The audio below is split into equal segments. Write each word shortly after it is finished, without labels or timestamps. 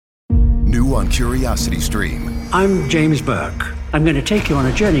New on Curiosity Stream. I'm James Burke. I'm going to take you on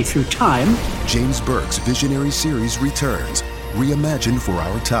a journey through time. James Burke's visionary series returns, reimagined for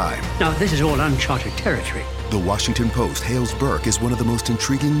our time. Now, this is all uncharted territory. The Washington Post hails Burke as one of the most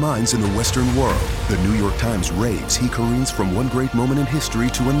intriguing minds in the Western world. The New York Times raves he careens from one great moment in history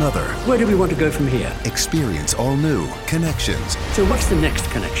to another. Where do we want to go from here? Experience all new connections. So what's the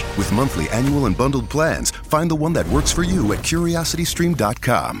next connection? With monthly, annual, and bundled plans, find the one that works for you at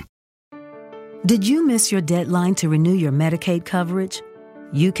curiositystream.com. Did you miss your deadline to renew your Medicaid coverage?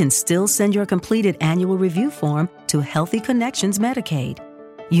 You can still send your completed annual review form to Healthy Connections Medicaid.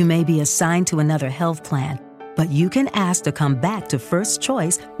 You may be assigned to another health plan, but you can ask to come back to First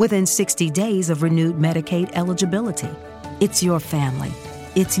Choice within 60 days of renewed Medicaid eligibility. It's your family.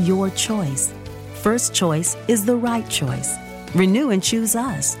 It's your choice. First Choice is the right choice. Renew and choose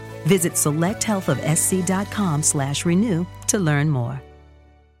us. Visit selecthealthofsc.com/renew to learn more.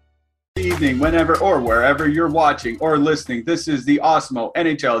 Good evening, whenever or wherever you're watching or listening. This is the Osmo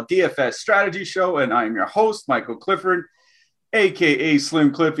NHL DFS Strategy Show, and I'm your host, Michael Clifford, a.k.a.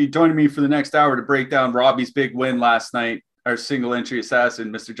 Slim Cliffy. Joining me for the next hour to break down Robbie's big win last night, our single entry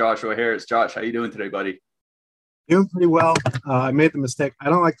assassin, Mr. Joshua Harris. Josh, how you doing today, buddy? Doing pretty well. I made the mistake. I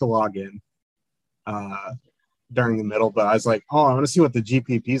don't like to log in during the middle, but I was like, I want to see what the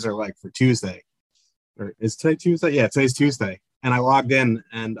GPPs are like for Tuesday. Or is today Tuesday? Yeah, today's Tuesday. And I logged in,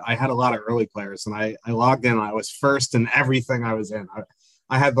 and I had a lot of early players. And I logged in, and I was first in everything I was in.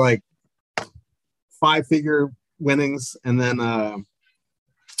 I had like 5-figure winnings, and then I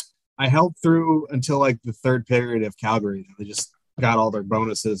held through until like the third period of Calgary. They just got all their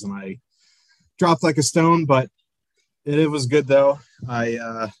bonuses, and I dropped like a stone, but it was good though.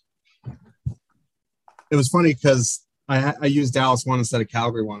 It was funny because I used Dallas 1 instead of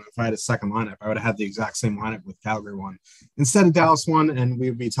Calgary 1. If I had a second lineup, I would have had the exact same lineup with Calgary 1 instead of Dallas 1, and we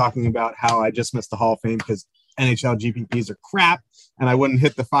would be talking about how I just missed the Hall of Fame because NHL GPPs are crap, and I wouldn't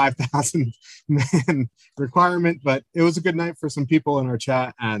hit the 5,000 man requirement. But it was a good night for some people in our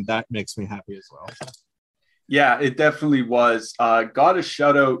chat, and that makes me happy as well. Yeah, it definitely was. Got a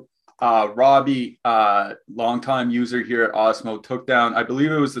shout out. Robbie, longtime user here at Osmo, took down, I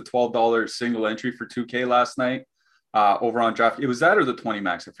believe it was the $12 single entry for 2K last night. Over on draft, it was that or the 20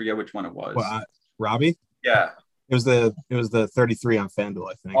 max. I forget which one it was. Robbie? Yeah, it was the 33 on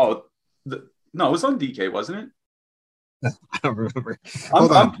FanDuel, I think. No, it was on DK, wasn't it? I don't remember.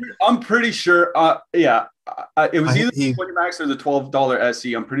 I'm pretty sure. It was either the 20 max or the $12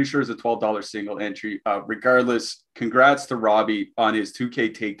 SE. I'm pretty sure it's a $12 single entry. Regardless, congrats to Robbie on his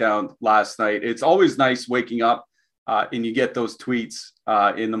 2K takedown last night. It's always nice waking up and you get those tweets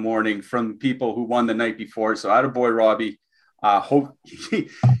in the morning from people who won the night before. So attaboy, Robbie. Hope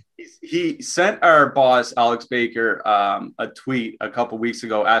he sent our boss, Alex Baker, a tweet a couple weeks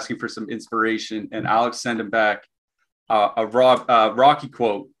ago asking for some inspiration, and Alex sent him back a Rocky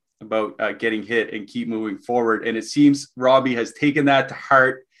quote about getting hit and keep moving forward. And it seems Robbie has taken that to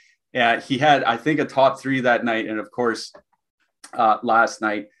heart. He had, I think, a top 3 that night, and of course, last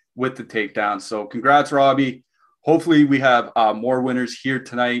night with the takedown. So congrats, Robbie. Hopefully we have more winners here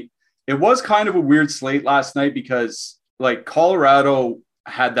tonight. It was kind of a weird slate last night because like Colorado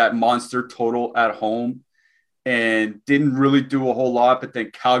had that monster total at home and didn't really do a whole lot. But then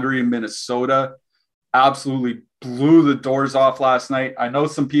Calgary and Minnesota absolutely blew the doors off last night. I know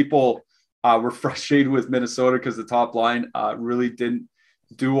some people were frustrated with Minnesota because the top line really didn't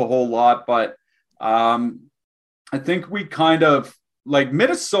do a whole lot. But I think we kind of, like,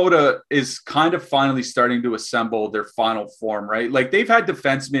 Minnesota is kind of finally starting to assemble their final form, right? Like, they've had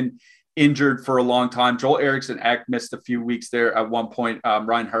defensemen injured for a long time. Joel Eriksson Ek missed a few weeks there at one point.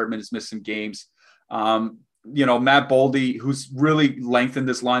 Ryan Hartman has missed some games. Matt Boldy, who's really lengthened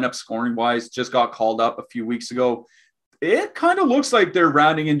this lineup scoring-wise, just got called up a few weeks ago. It kind of looks like they're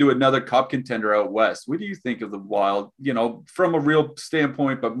rounding into another cup contender out west. What do you think of the Wild, from a real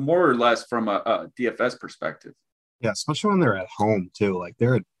standpoint, but more or less from a DFS perspective? Yeah, especially when they're at home, too. Like,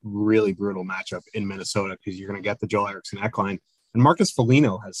 they're a really brutal matchup in Minnesota because you're going to get the Joel Eriksson Ek line. And Marcus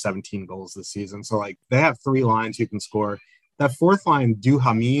Foligno has 17 goals this season. So, like, they have 3 lines who can score. That fourth line,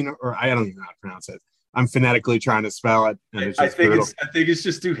 Duhamel, or I don't even know how to pronounce it. I'm phonetically trying to spell it. And I think it's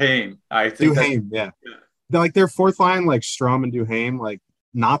just Duhaime. Duhaime, yeah. Like, their fourth line, like Strome and Duhaime, like,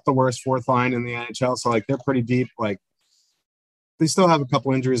 not the worst fourth line in the NHL. So, like, they're pretty deep. Like, they still have a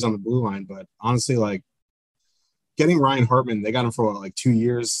couple injuries on the blue line. But honestly, like, getting Ryan Hartman, they got him for, 2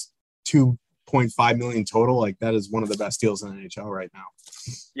 years, $2+ 3.5 million total. Like that is one of the best deals in the NHL right now.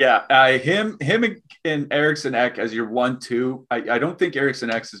 Yeah, him and Eriksson Ek as your 1-2. I don't think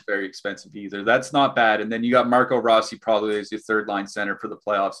Eriksson Ek is very expensive either. That's not bad. And then you got Marco Rossi probably as your third line center for the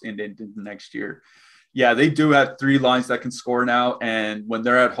playoffs into next year. Yeah, they do have three lines that can score now. And when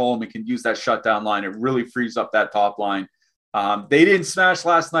they're at home and can use that shutdown line, it really frees up that top line. They didn't smash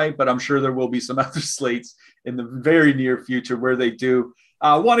last night, but I'm sure there will be some other slates in the very near future where they do.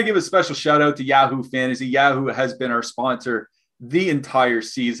 I want to give a special shout out to Yahoo Fantasy. Yahoo has been our sponsor the entire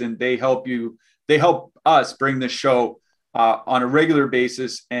season. They help us bring this show on a regular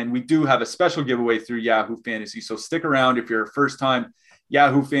basis. And we do have a special giveaway through Yahoo Fantasy. So stick around if you're a first time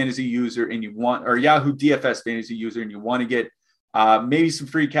Yahoo Fantasy user and you want, or Yahoo DFS Fantasy user and you want to get maybe some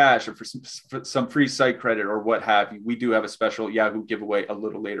free cash or for some free site credit or what have you. We do have a special Yahoo giveaway a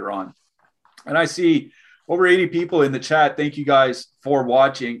little later on. And I see over 80 people in the chat. Thank you guys for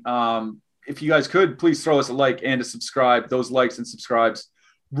watching. If you guys could, please throw us a like and a subscribe. Those likes and subscribes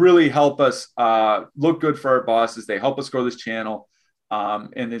really help us look good for our bosses. They help us grow this channel.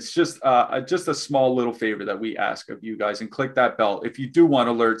 And it's just a small little favor that we ask of you guys. And click that bell if you do want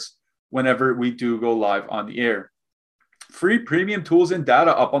alerts whenever we do go live on the air. Free premium tools and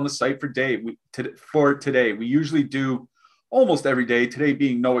data up on the site for today. We usually do almost every day, today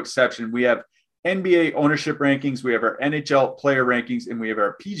being no exception. We have NBA ownership rankings, we have our NHL player rankings, and we have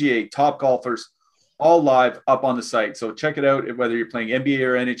our PGA top golfers all live up on the site. So check it out, whether you're playing NBA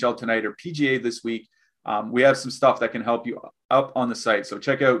or NHL tonight or PGA this week. We have some stuff that can help you up on the site. So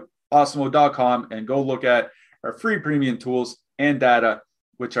check out awesemo.com and go look at our free premium tools and data,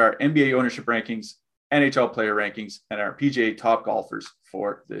 which are NBA ownership rankings, NHL player rankings, and our PGA top golfers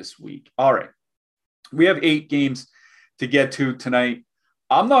for this week. All right. We have 8 games to get to tonight.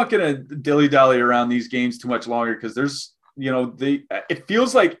 I'm not going to dilly-dally around these games too much longer because there's, it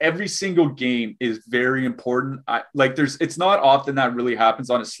feels like every single game is very important. It's not often that really happens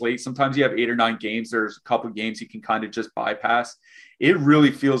on a slate. Sometimes you have 8 or 9 games. There's a couple of games you can kind of just bypass. It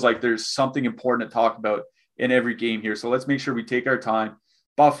really feels like there's something important to talk about in every game here. So let's make sure we take our time.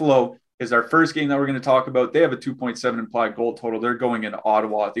 Buffalo is our first game that we're going to talk about. They have a 2.7 implied goal total. They're going into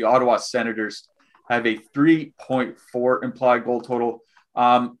Ottawa. The Ottawa Senators have a 3.4 implied goal total.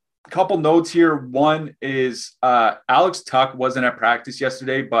 Couple notes here. One is Alex Tuck wasn't at practice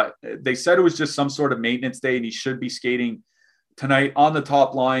yesterday, but they said it was just some sort of maintenance day and he should be skating tonight on the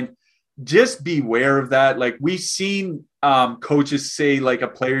top line. Just beware of that. Like we've seen coaches say like a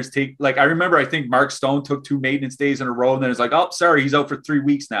player's take, like I remember, I think Mark Stone took 2 maintenance days in a row and then it's like, oh, sorry, he's out for 3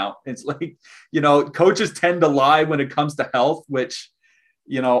 weeks now. It's like, coaches tend to lie when it comes to health, which,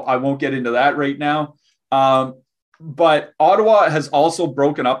 I won't get into that right now. But Ottawa has also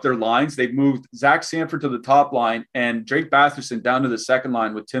broken up their lines. They've moved Zach Sanford to the top line and Drake Batherson down to the second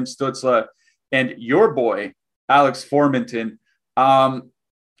line with Tim Stützle and your boy, Alex Formenton.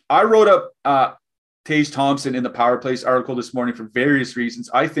 I wrote up Tage Thompson in the Power Plays article this morning for various reasons.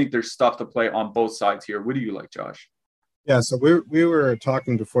 I think there's stuff to play on both sides here. What do you like, Josh? Yeah, so we were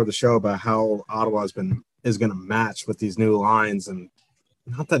talking before the show about how Ottawa is going to match with these new lines, and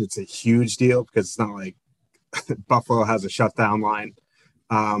not that it's a huge deal because it's not like Buffalo has a shutdown line.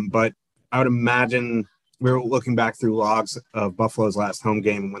 But I would imagine we were looking back through logs of Buffalo's last home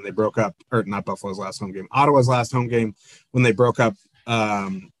game when they broke up, or not Buffalo's last home game, Ottawa's last home game when they broke up,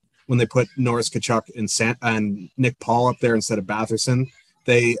 when they put Norris Tkachuk and Nick Paul up there instead of Batherson.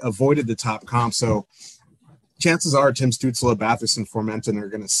 They avoided the top comp. So chances are Tim Stützle, Batherson, Formenton are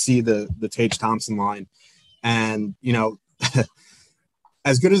going to see the Tage Thompson line. And,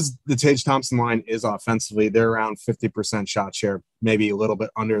 as good as the Tage Thompson line is offensively, they're around 50% shot share, maybe a little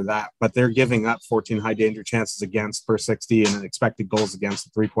bit under that, but they're giving up 14 high danger chances against per 60 and an expected goals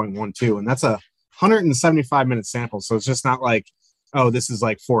against 3.12. And that's a 175-minute sample. So it's just not like, oh, this is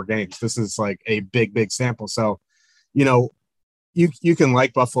like 4 games. This is like a big sample. So, you can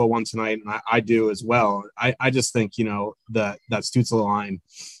like Buffalo one tonight, and I do as well. I just think, that Stützle line,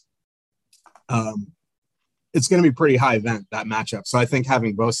 it's going to be pretty high event, that matchup. So I think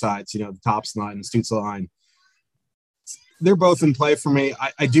having both sides, the Thompson line and Stützle line, they're both in play for me.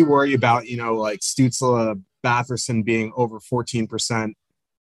 I do worry about, like Stützle, Batherson being over 14%.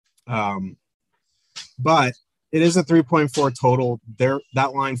 But it is a 3.4 total.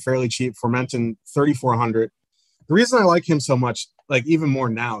 That line fairly cheap. Formenton, 3,400. The reason I like him so much, like even more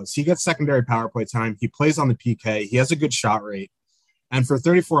now, is he gets secondary power play time. He plays on the PK. He has a good shot rate. And for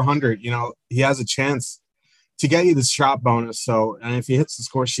 3,400, he has a chance to get you this shot bonus. So, and if he hits the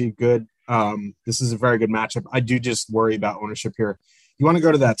score sheet good, this is a very good matchup. I do just worry about ownership here. You want to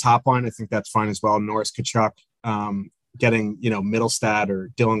go to that top line, I think that's fine as well. Norris Tkachuk, getting, Middlestad or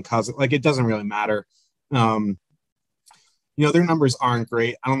Dylan Cousins. Like, it doesn't really matter. Their numbers aren't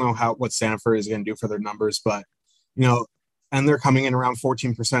great. I don't know what Stanford is going to do for their numbers, but, and they're coming in around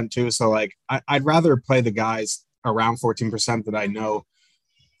 14% too. So, like, I'd rather play the guys around 14% that I know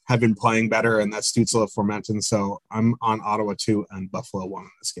have been playing better, and that's Stützle, Formenton. So I'm on Ottawa 2 and Buffalo 1 in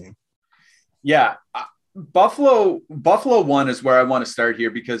this game. Yeah. Buffalo 1 is where I want to start here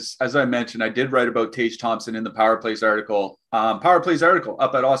because, as I mentioned, I did write about Tage Thompson in the Power Plays article. Power Plays article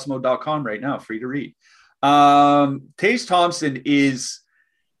up at awesemo.com right now, free to read. Tage Thompson it's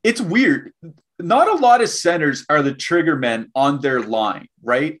weird. Not a lot of centers are the trigger men on their line,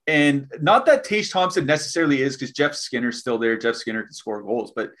 right? And not that Tage Thompson necessarily is, because Jeff Skinner's still there. Jeff Skinner can score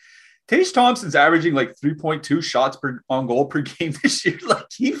goals, but Tage Thompson's averaging like 3.2 shots on goal per game this year. Like,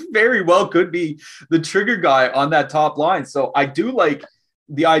 he very well could be the trigger guy on that top line. So I do like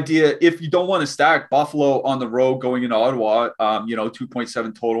the idea, if you don't want to stack Buffalo on the road going into Ottawa,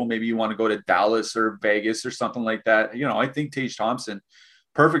 2.7 total, maybe you want to go to Dallas or Vegas or something like that. I think Tage Thompson,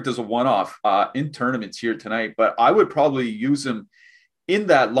 perfect as a one-off in tournaments here tonight, but I would probably use him in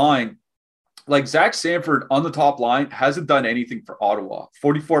that line. Like, Zach Sanford on the top line hasn't done anything for Ottawa.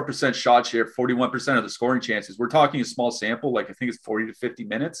 44% shot share, 41% of the scoring chances. We're talking a small sample, like I think it's 40 to 50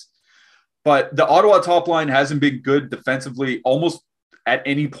 minutes. But the Ottawa top line hasn't been good defensively almost at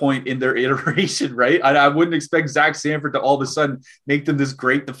any point in their iteration, right? I wouldn't expect Zach Sanford to all of a sudden make them this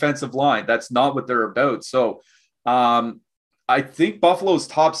great defensive line. That's not what they're about. So, I think Buffalo's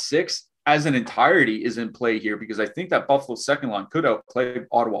top 6 as an entirety is in play here, because I think that Buffalo's second line could outplay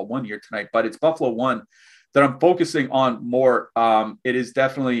Ottawa 1 here tonight, but it's Buffalo 1 that I'm focusing on more. It is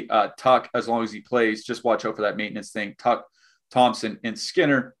definitely Tuck, as long as he plays. Just watch out for that maintenance thing. Tuck, Thompson, and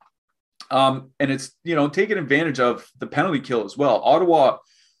Skinner. And it's, taking advantage of the penalty kill as well. Ottawa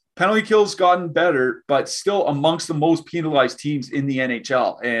penalty kill's gotten better, but still amongst the most penalized teams in the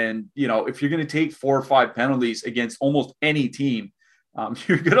NHL. And, if you're going to take 4 or 5 penalties against almost any team,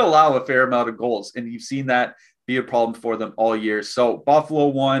 you're going to allow a fair amount of goals. And you've seen that be a problem for them all year. So Buffalo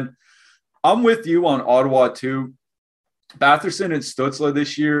 1, I'm with you on Ottawa 2. Batherson and Stützle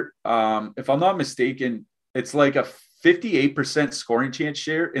this year, if I'm not mistaken, it's like a 58% scoring chance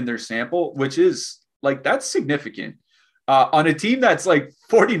share in their sample, which is like, that's significant. On a team that's like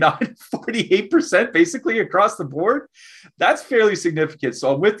 48% basically across the board, that's fairly significant.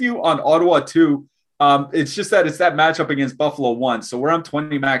 So I'm with you on Ottawa 2. It's just that it's that matchup against Buffalo 1. So where I'm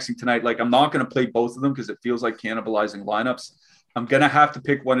 20 maxing tonight, like, I'm not going to play both of them because it feels like cannibalizing lineups. I'm going to have to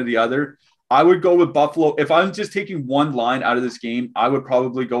pick one or the other. I would go with Buffalo. If I'm just taking one line out of this game, I would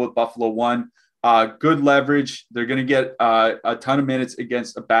probably go with Buffalo 1. Good leverage. They're going to get a ton of minutes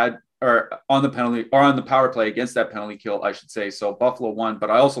against a bad, or on the penalty, or on the power play against that penalty kill, I should say. So Buffalo 1,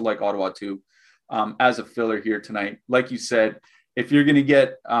 but I also like Ottawa 2 as a filler here tonight. Like you said, if you're going to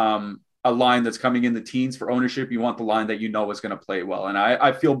get a line that's coming in the teens for ownership, you want the line that is going to play well. And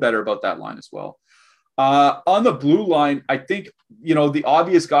I feel better about that line as well. On the blue line, I think, the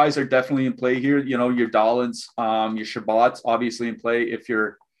obvious guys are definitely in play here. Your Dahlin's, your Shabat's obviously in play. If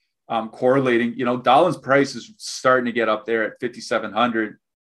you're correlating, Dahlin's price is starting to get up there at 5,700.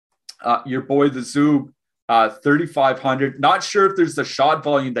 Your boy, the Zub, 3,500. Not sure if there's the shot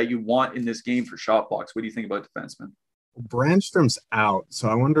volume that you want in this game for shot blocks. What do you think about defensemen? Brandstrom's out, so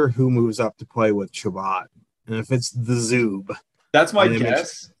I wonder who moves up to play with Chabot. And if it's the Zub. That's my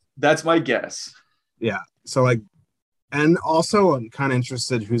guess. That's my guess. Yeah. So, and also I'm kind of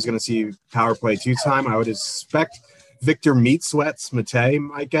interested who's going to see power play 2 time. I would expect Victor Meat Sweats Mate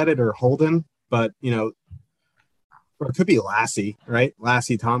might get it, or Holden, but, or it could be Lassie, right?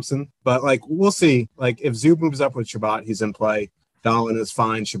 Lassie Thompson. But, we'll see. If Zub moves up with Chabot, he's in play. Dahlin is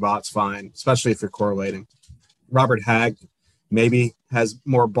fine. Chabot's fine, especially if you're correlating. Robert Hagg maybe has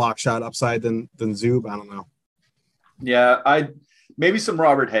more block shot upside than Zub. I don't know. Yeah, maybe some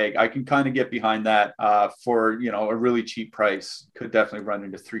Robert Hagg. I can kind of get behind that for, a really cheap price. Could definitely run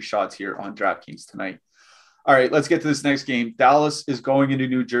into 3 shots here on DraftKings tonight. All right, let's get to this next game. Dallas is going into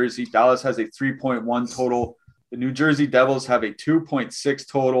New Jersey. Dallas has a 3.1 total. The New Jersey Devils have a 2.6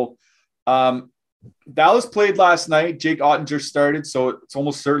 total. Dallas played last night. Jake Ottinger started, so it's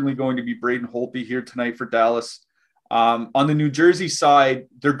almost certainly going to be Braden Holtby here tonight for Dallas. On the New Jersey side,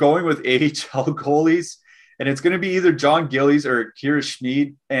 they're going with AHL goalies, and it's going to be either John Gillies or Kira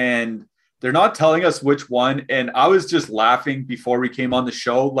Schmid, and they're not telling us which one. And I was just laughing before we came on the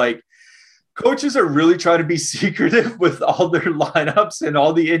show. Coaches are really trying to be secretive with all their lineups and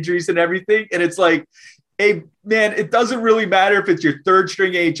all the injuries and everything. And it's like, hey, man, it doesn't really matter if it's your 3rd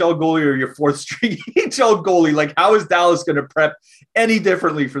string AHL goalie or your 4th string AHL goalie. How is Dallas going to prep any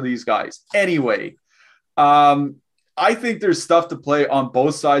differently for these guys? Anyway, I think there's stuff to play on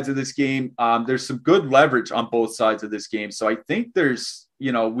both sides of this game. There's some good leverage on both sides of this game. So I think there's,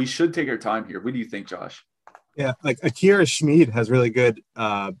 we should take our time here. What do you think, Josh? Yeah, like Akira Schmid has really good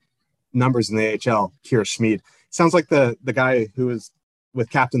numbers in the AHL. Akira Schmid sounds like the guy who was with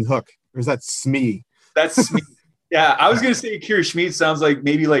Captain Hook. Or is that Smee? That's Smee. Yeah, I was going to say Akira Schmid sounds like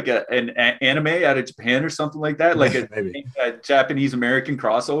maybe like an anime out of Japan or something like that, like a Japanese-American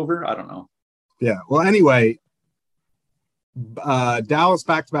crossover. I don't know. Yeah, well, anyway, Dallas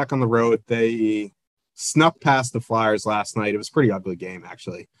back-to-back on the road. They snuck past the Flyers last night. It was a pretty ugly game,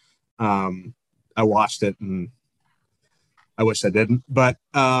 actually. I watched it, and I wish I didn't. But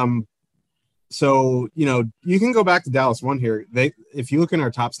so, you can go back to Dallas 1 here. If you look in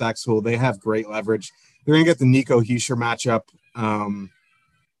our top stacks tool, they have great leverage. They're going to get the Nico Hischier matchup.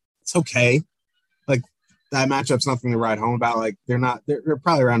 It's okay. Like, that matchup's nothing to write home about. Like, they're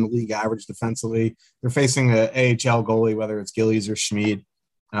probably around the league average defensively. They're facing an AHL goalie, whether it's Gillies or Schmid.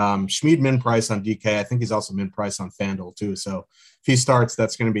 Schmid min price on DK. I think he's also min price on FanDuel too. So if he starts,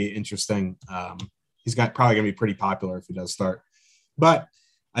 that's going to be interesting. He's probably going to be pretty popular if he does start. But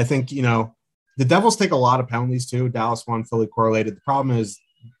I think, the Devils take a lot of penalties too. Dallas won, Philly correlated. The problem is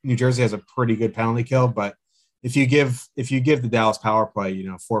New Jersey has a pretty good penalty kill, but if you give the Dallas power play,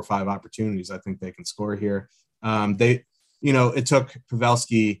 4 or 5 opportunities, I think they can score here. It took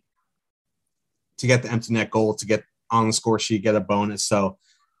Pavelski to get the empty net goal to get on the score sheet, get a bonus. So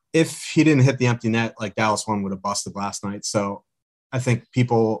if he didn't hit the empty net, like Dallas one would have busted last night. So I think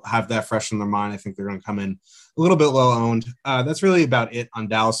people have that fresh in their mind. I think they're going to come in a little bit low owned. That's really about it on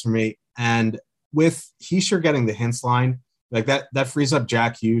Dallas for me. And with Hischier getting the Hintz line, like that frees up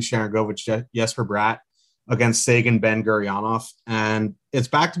Jack Hughes, Sharon Govich, Jesper Bratt against Sagan, Ben, Gurionov. And it's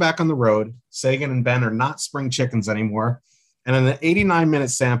back-to-back on the road. Sagan and Ben are not spring chickens anymore. And in an 89-minute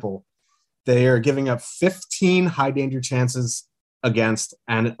sample, they are giving up 15 high-danger chances against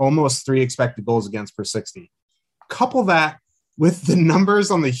and almost 3 expected goals against per 60. Couple that with the numbers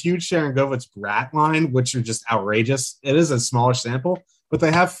on the huge Sharon Govich Bratt line, which are just outrageous. It is a smaller sample, but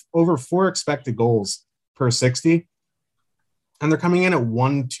they have over 4 expected goals per 60. And they're coming in at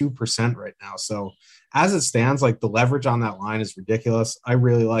 1-2% right now. So as it stands, like the leverage on that line is ridiculous. I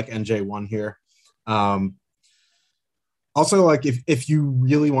really like NJ1 here. Also, like if you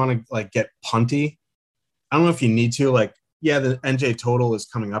really want to like get punty, I don't know if you need to. Like, yeah, the NJ total is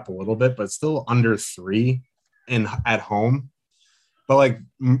coming up a little bit, but it's still under 3 at home. But like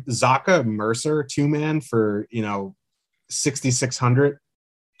Zaka Mercer 2-man for 6,600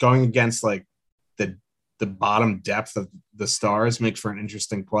 going against like the bottom depth of the Stars makes for an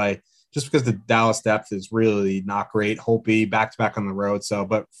interesting play. Just because the Dallas depth is really not great. Holtby back-to-back on the road. So,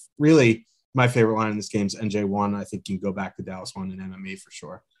 but really, my favorite line in this game is NJ1. I think you can go back to Dallas 1 in MMA for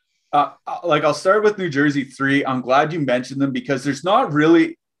sure. I'll start with New Jersey 3. I'm glad you mentioned them because there's not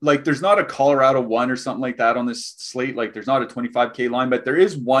really there's not a Colorado 1 or something like that on this slate. Like there's not a 25K line, but there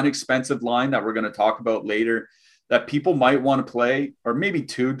is one expensive line that we're going to talk about later that people might want to play, or maybe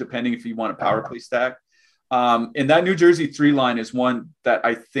 2, depending if you want a power play stack. And that New Jersey 3 line is one that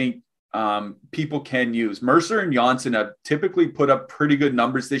I think people can use. Mercer and Janssen have typically put up pretty good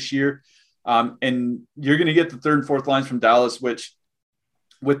numbers this year. And you're going to get the 3rd and 4th lines from Dallas, which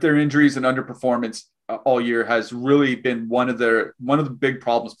with their injuries and underperformance all year has really been one of the big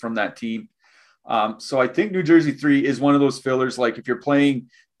problems from that team. So I think New Jersey 3 is one of those fillers. Like if you're playing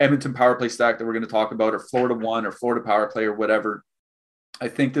Edmonton power play stack that we're going to talk about, or Florida 1 or Florida power play or whatever, I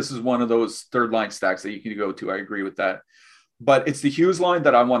think this is one of those 3rd line stacks that you can go to. I agree with that. But it's the Hughes line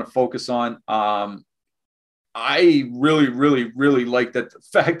that I want to focus on. I really, really, really like the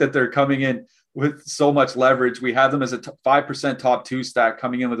fact that they're coming in with so much leverage. We have them as a 5% top 2 stack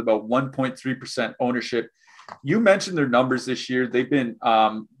coming in with about 1.3% ownership. You mentioned their numbers this year. They've been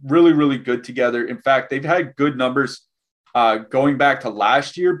really, really good together. In fact, they've had good numbers going back to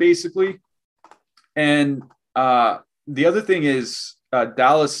last year, basically. And the other thing is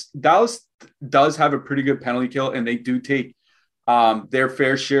Dallas does have a pretty good penalty kill, and they do take their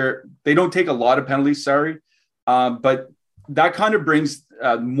fair share. They don't take a lot of penalties, but that kind of brings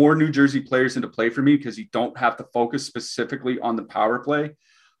more New Jersey players into play for me because you don't have to focus specifically on the power play.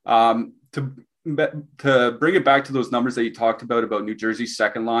 To bring it back to those numbers that you talked about New Jersey's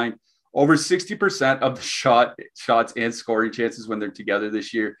second line, over 60% of the shots and scoring chances when they're together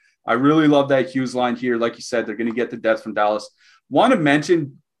this year. I really love that Hughes line here. Like you said, they're going to get the depth from Dallas. Want to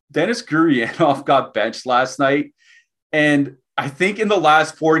mention Dennis Gurionov got benched last night, and I think in the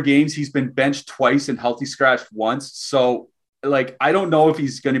last 4 games, he's been benched twice and healthy scratched once. So, I don't know if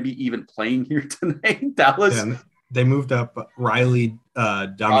he's going to be even playing here tonight. Dallas. Yeah, they moved up Riley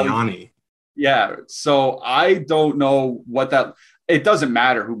Damiani. Yeah. So I don't know it doesn't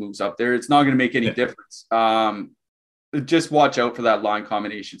matter who moves up there. It's not going to make any difference. Just watch out for that line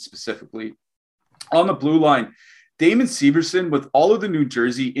combination specifically. On the blue line, Damon Severson, with all of the New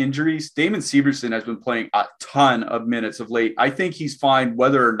Jersey injuries, Damon Severson has been playing a ton of minutes of late. I think he's fine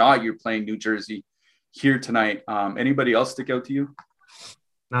whether or not you're playing New Jersey here tonight. Anybody else stick out to you?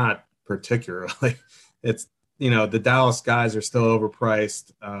 Not particularly. It's, the Dallas guys are still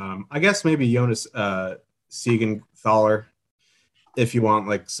overpriced. I guess maybe Jonas Siegenthaler if you want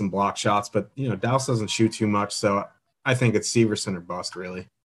like some block shots, but Dallas doesn't shoot too much, so I think it's Severson or bust, really.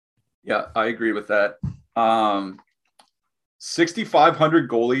 Yeah, I agree with that. 6,500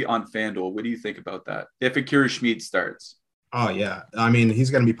 goalie on FanDuel. What do you think about that? If Akira Schmid starts. Oh, yeah. I mean, he's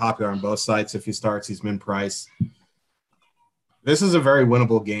going to be popular on both sites. If he starts, he's min-price. This is a very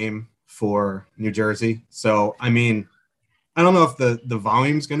winnable game for New Jersey. So, I mean, I don't know if the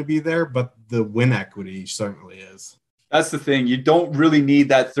volume's going to be there, but the win equity certainly is. That's the thing. You don't really need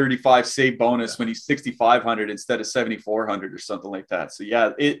that 35 save bonus when he's 6,500 instead of 7,400 or something like that. So,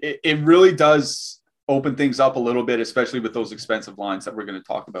 yeah, it really does open things up a little bit, especially with those expensive lines that we're going to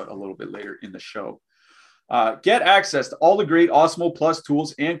talk about a little bit later in the show. Get access to all the great Awesemo Plus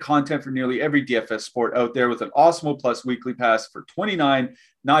tools and content for nearly every DFS sport out there with an Awesemo Plus weekly pass for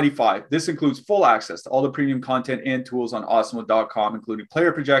 $29.95. This includes full access to all the premium content and tools on awesemo.com, including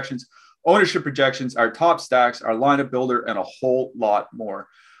player projections, ownership projections, our top stacks, our lineup builder, and a whole lot more.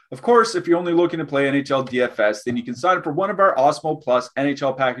 Of course, if you're only looking to play NHL DFS, then you can sign up for one of our Awesemo Plus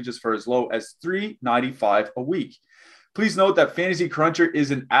NHL packages for as low as $3.95 a week. Please note that Fantasy Cruncher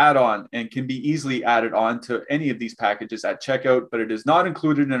is an add-on and can be easily added on to any of these packages at checkout, but it is not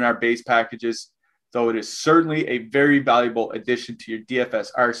included in our base packages, though it is certainly a very valuable addition to your DFS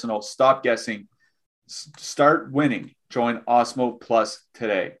arsenal. Stop guessing. Start winning. Join Awesemo Plus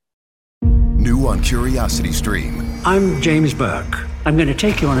today. New on Curiosity Stream. I'm James Burke. I'm going to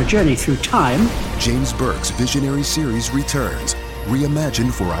take you on a journey through time. James Burke's visionary series returns,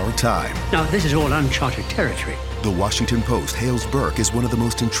 reimagined for our time. Now, this is all uncharted territory. The Washington Post hails Burke as one of the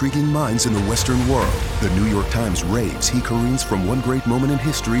most intriguing minds in the Western world. The New York Times raves he careens from one great moment in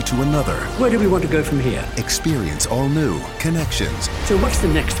history to another. Where do we want to go from here? Experience all new connections. So what's the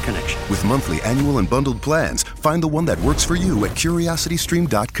next connection? With monthly, annual, and bundled plans, find the one that works for you at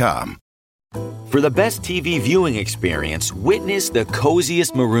CuriosityStream.com. For the best TV viewing experience, witness the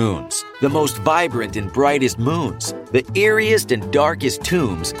coziest maroons, the most vibrant and brightest moons, the eeriest and darkest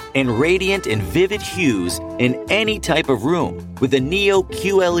tombs, and radiant and vivid hues in any type of room with the Neo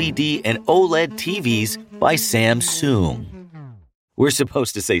QLED and OLED TVs by Samsung. We're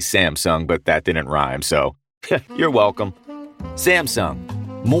supposed to say Samsung, but that didn't rhyme, so you're welcome.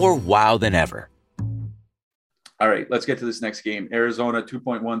 Samsung, more wow than ever. All right, let's get to this next game. Arizona,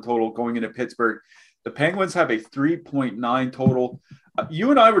 2.1 total going into Pittsburgh. The Penguins have a 3.9 total.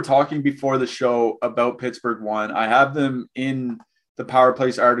 You and I were talking before the show about Pittsburgh one. I have them in the Power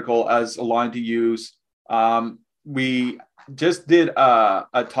Plays article as a line to use. We just did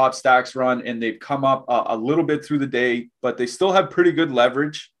a top stacks run, and they've come up a little bit through the day, but they still have pretty good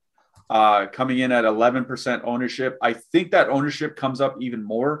leverage coming in at 11% ownership. I think that ownership comes up even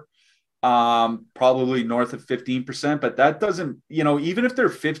more. Probably north of 15%, but that doesn't, even if they're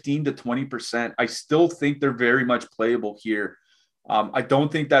 15 to 20%, I still think they're very much playable here. I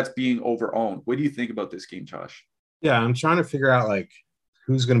don't think that's being over-owned. What do you think about this game, Josh? Yeah, I'm trying to figure out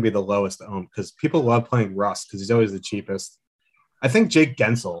who's going to be the lowest owned, because people love playing Russ because he's always the cheapest. I think Jake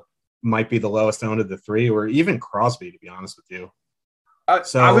Gensel might be the lowest owned of the three, or even Crosby, to be honest with you. I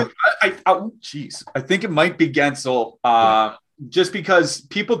think it might be Gensel. Just because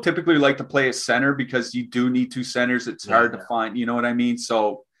people typically like to play a center because you do need two centers. It's hard to find, you know what I mean?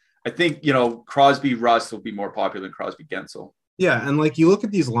 So I think, Crosby Russ will be more popular than Crosby Gensel. Yeah. And you look at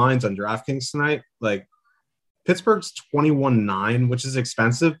these lines on DraftKings tonight, Pittsburgh's 21-9, which is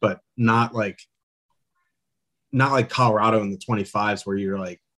expensive, but not like Colorado in the 25s where you're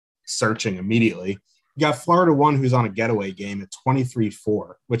searching immediately. You got Florida 1, who's on a getaway game at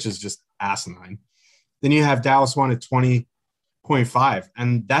 23-4, which is just asinine. Then you have Dallas 1 at 20.5,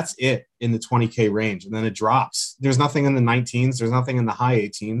 and that's it in the 20K range. And then it drops. There's nothing in the 19s. There's nothing in the high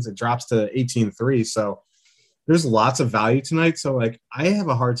 18s. It drops to 18.3. So there's lots of value tonight. So I have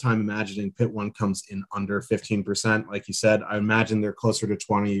a hard time imagining Pitt 1 comes in under 15%. Like you said, I imagine they're closer to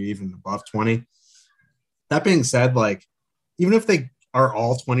 20, even above 20. That being said, even if they are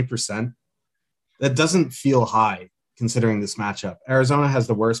all 20%, that doesn't feel high considering this matchup. Arizona has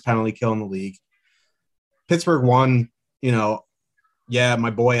the worst penalty kill in the league. Pittsburgh 1, my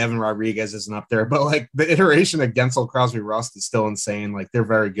boy Evan Rodriguez isn't up there, but the iteration of Gensel, Crosby, Rust is still insane. They're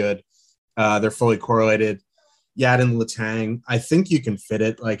very good. They're fully correlated. You add in Letang, I think you can fit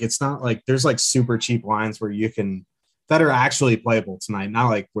it. Like, it's not like there's like super cheap lines where you can that are actually playable tonight, not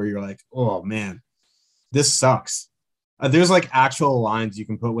like where you're like, oh man, this sucks. There's like actual lines you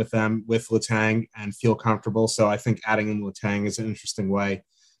can put with them with Letang and feel comfortable. So I think adding in Letang is an interesting way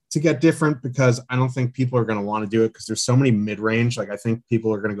to get different, because I don't think people are going to want to do it because there's so many mid-range. Like, I think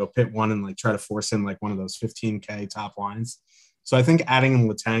people are going to go pit one and like try to force in like one of those 15K top lines. So I think adding in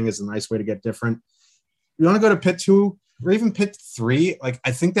Letang is a nice way to get different. You want to go to pit two or even pit three, like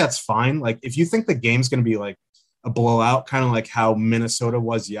I think that's fine. Like, if you think the game's going to be like a blowout, kind of like how Minnesota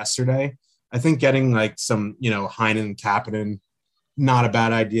was yesterday, I think getting like some, Heinen, Kapanen, not a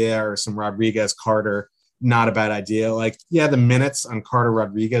bad idea, or some Rodriguez, Carter, not a bad idea. Like, yeah, the minutes on Carter,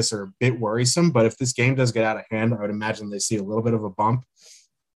 Rodriguez are a bit worrisome, but if this game does get out of hand, I would imagine they see a little bit of a bump.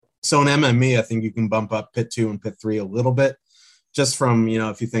 So in MME, I think you can bump up pit two and pit three a little bit, just from,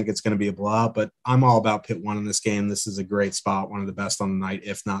 if you think it's going to be a blowout. But I'm all about pit one in this game. This is a great spot, one of the best on the night,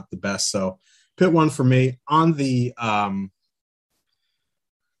 if not the best. So pit one for me. On the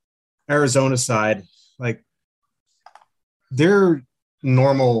Arizona side, like, their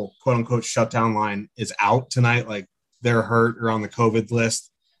normal quote unquote shutdown line is out tonight. Like, they're hurt or on the COVID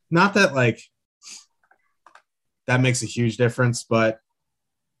list. Not that like that makes a huge difference, but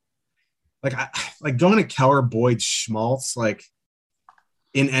like going to Keller, Boyd, Schmaltz, like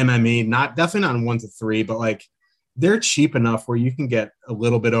in MME, definitely not in 1 to 3, but like they're cheap enough where you can get a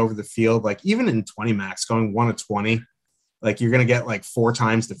little bit over the field. Like, even in 20 max, going 1 to 20, like you're going to get like 4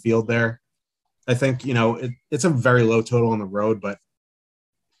 times the field there. I think, it's a very low total on the road, but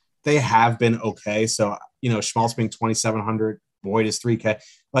they have been okay. So, Schmaltz being 2,700, Boyd is 3K.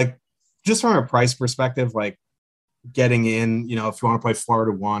 Like, just from a price perspective, like getting in, if you want to play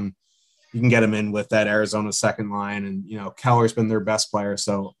Florida 1, you can get them in with that Arizona second line. And, Keller's been their best player.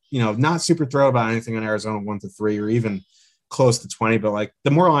 So, not super thrilled about anything on Arizona 1 to 3 or even close to 20, but like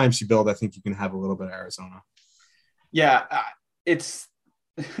the more lines you build, I think you can have a little bit of Arizona. Yeah,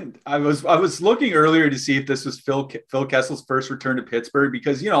 I was looking earlier to see if this was Phil Kessel's first return to Pittsburgh,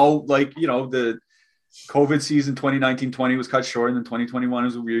 because, the COVID season 2019-20 was cut short, and then 2021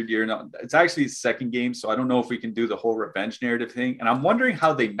 was a weird year. Now it's actually his second game, so I don't know if we can do the whole revenge narrative thing. And I'm wondering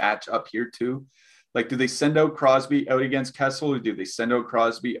how they match up here too. Like, do they send out Crosby out against Kessel, or do they send out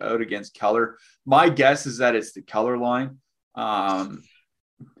Crosby out against Keller? My guess is that it's the Keller line.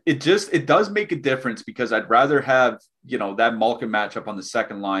 It does make a difference, because I'd rather have, that Malkin matchup on the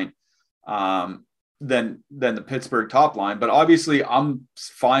second line than the Pittsburgh top line. But obviously I'm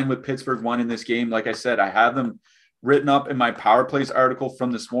fine with Pittsburgh 1 in this game. Like I said, I have them written up in my Power Plays article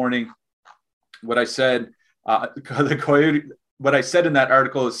from this morning. What I said, what I said in that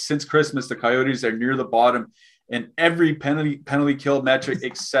article is, since Christmas, the Coyotes are near the bottom in every penalty kill metric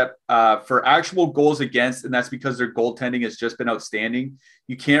except for actual goals against, and that's because their goaltending has just been outstanding.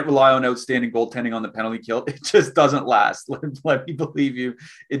 You can't rely on outstanding goaltending on the penalty kill. It just doesn't last. Let me believe you.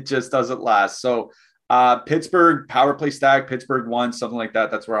 It just doesn't last. So Pittsburgh, Power Play stack, Pittsburgh 1, something like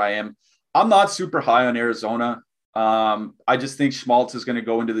that. That's where I am. I'm not super high on Arizona. I just think Schmaltz is going to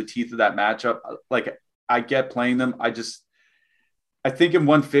go into the teeth of that matchup. Like, I get playing them. I think in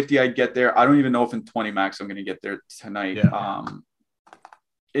 150 I'd get there. I don't even know if in 20 max I'm going to get there tonight. Yeah.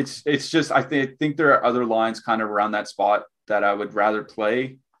 It's just I think there are other lines kind of around that spot that I would rather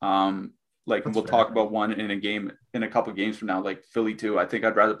play. And we'll talk about one in a couple games from now, like Philly 2. I think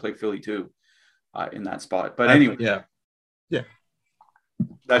I'd rather play Philly 2 in that spot. But anyway, yeah.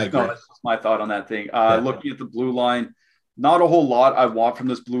 That's just my thought on that thing. Looking at the blue line, not a whole lot I want from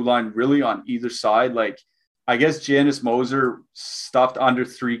this blue line really on either side. Like, I guess Janice Moser stuffed under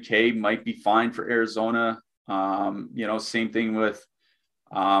 3K might be fine for Arizona. Same thing with,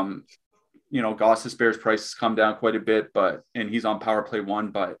 Goss Bear's price has come down quite a bit, and he's on Power Play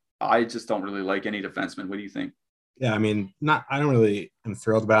 1, but I just don't really like any defenseman. What do you think? Yeah, I mean, I don't really am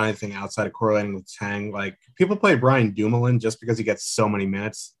thrilled about anything outside of correlating with Tang. Like, people play Brian Dumoulin just because he gets so many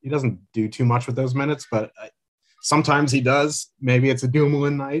minutes. He doesn't do too much with those minutes, but sometimes he does. Maybe it's a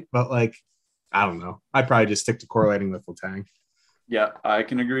Dumoulin night, but like, I don't know. I'd probably just stick to correlating with Letang. Yeah, I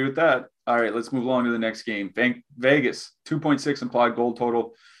can agree with that. All right, let's move along to the next game. Vegas, 2.6 implied goal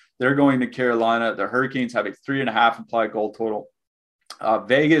total. They're going to Carolina. The Hurricanes have a 3.5 implied goal total.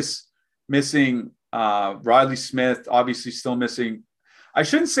 Vegas missing Riley Smith, obviously still missing. I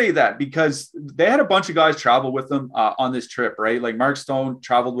shouldn't say that, because they had a bunch of guys travel with them on this trip, right? Like Mark Stone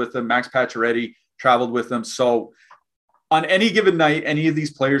traveled with them. Max Pacioretty traveled with them. So on any given night, any of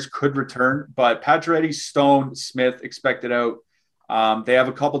these players could return, but Pacioretty, Stone, Smith expected out. They have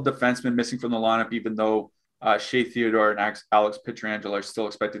a couple defensemen missing from the lineup, even though Shea Theodore and Alex Pietrangelo are still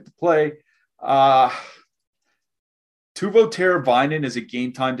expected to play. Teuvo Teravainen is a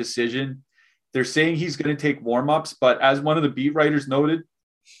game time decision. They're saying he's going to take warm-ups, but as one of the beat writers noted,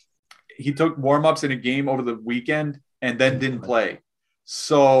 he took warm-ups in a game over the weekend and then didn't play.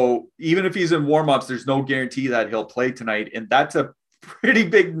 So even if he's in warm-ups, there's no guarantee that he'll play tonight. And that's a pretty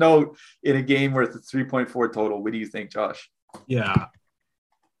big note in a game where it's a 3.4 total. What do you think, Josh? Yeah.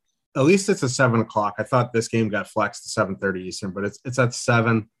 At least it's a 7:00. I thought this game got flexed to 7:30 Eastern, but it's at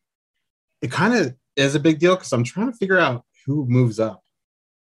 7. It kind of is a big deal because I'm trying to figure out who moves up.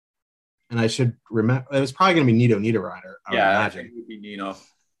 And I should remember, it was probably going to be Nito Niederreiter. I would imagine. I think it would be Nino.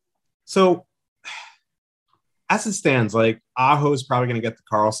 So as it stands, like Aho is probably going to get the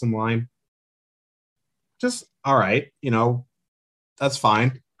Carlson line. Just all right, that's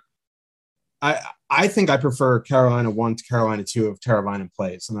fine. I think I prefer Carolina 1 to Carolina 2 if Teravainen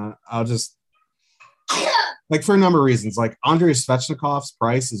plays, and I'll just like for a number of reasons. Like Andrei Svechnikov's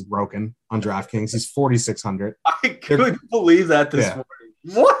price is broken on DraftKings. He's 4,600. I couldn't believe that this morning.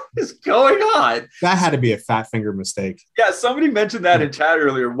 What is going on? That had to be a fat finger mistake. Yeah, somebody mentioned that in chat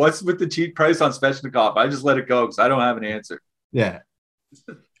earlier. What's with the cheap price on Svechnikov? I just let it go because I don't have an answer. Yeah.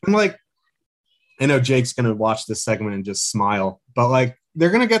 I'm like, I know Jake's going to watch this segment and just smile, but like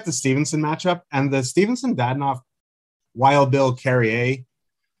they're going to get the Stevenson matchup and the Stevenson-Dadonov Wild Bill Carrier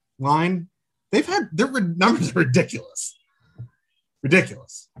line. Their numbers are ridiculous.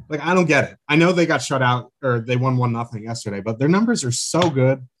 Ridiculous. Like, I don't get it. I know they got shut out or they won 1-0 yesterday, but their numbers are so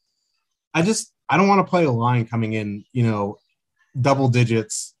good. I don't want to play a line coming in, double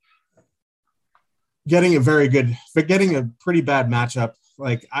digits, getting a pretty bad matchup.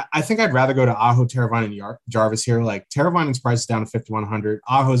 Like, I think I'd rather go to Aho, Teravainen, and Jarvis here. Like, Teravainen's price is down to 5,100.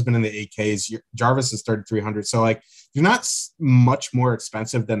 Aho's been in the 8Ks. Jarvis is 3,300. So, like, you're not much more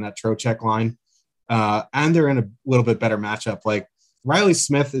expensive than that Trocheck line. And they're in a little bit better matchup. Like, Riley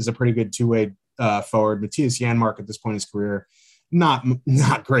Smith is a pretty good two-way forward. Matthias Janmark at this point in his career, not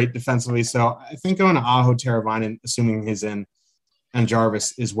great defensively. So I think going to Aho, Teravainen, assuming he's in, and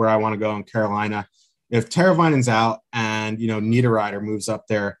Jarvis is where I want to go in Carolina. If Teravainen's out and, Niederreiter moves up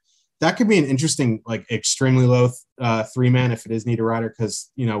there, that could be an interesting, like extremely low 3-man if it is Niederreiter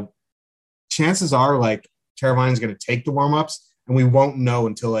because, chances are like Teravainen's going to take the warm-ups and we won't know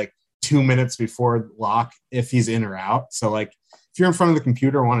until like 2 minutes before lock if he's in or out. So like, if you're in front of the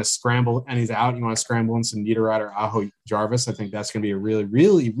computer and want to scramble and he's out, you want to scramble in some Niederreiter, Aho, Jarvis, I think that's going to be a really,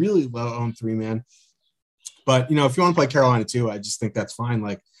 really, really low-owned 3-man. But, if you want to play Carolina too, I just think that's fine.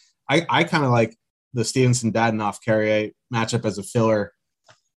 Like, I kind of like the Stevenson-Dadonov Carrier matchup as a filler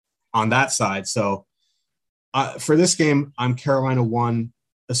on that side. So for this game, I'm Carolina 1,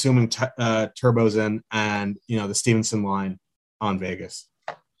 assuming Turbo's in, and, the Stevenson line on Vegas.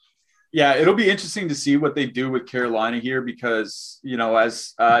 Yeah, it'll be interesting to see what they do with Carolina here because,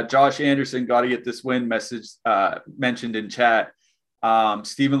 as Josh Anderson got to get this win message mentioned in chat,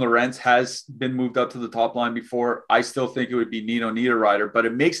 Steven Lorentz has been moved up to the top line before. I still think it would be Nino Niederreiter, but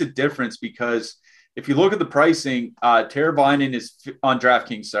it makes a difference because if you look at the pricing, Teravainen is on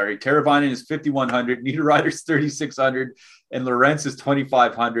DraftKings, Teravainen is 5,100, Niederreiter's 3,600, and Lorentz is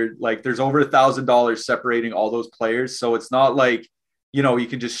 2,500. Like there's over $1,000 separating all those players. So it's not like, you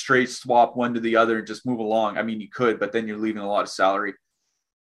can just straight swap one to the other and just move along. I mean, you could, but then you're leaving a lot of salary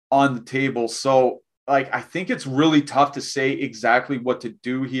on the table. So, like, I think it's really tough to say exactly what to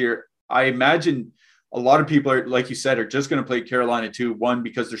do here. I imagine a lot of people are, like you said, are just going to play Carolina 2, 1,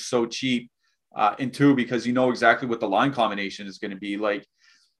 because they're so cheap, and 2, because you know exactly what the line combination is going to be. Like,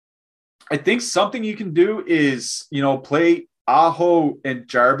 I think something you can do is, play Aho and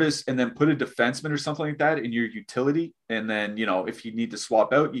Jarvis and then put a defenseman or something like that in your utility. And then, if you need to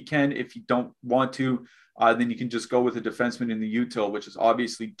swap out, you can. If you don't want to, then you can just go with a defenseman in the util, which is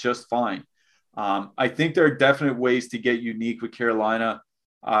obviously just fine. I think there are definite ways to get unique with Carolina,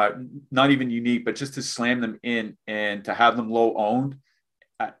 not even unique, but just to slam them in and to have them low owned.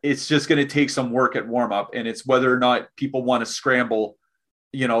 It's just going to take some work at warm up. And it's whether or not people want to scramble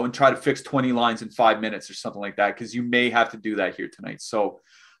and try to fix 20 lines in 5 minutes or something like that, because you may have to do that here tonight. So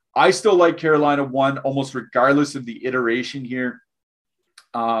I still like Carolina 1, almost regardless of the iteration here.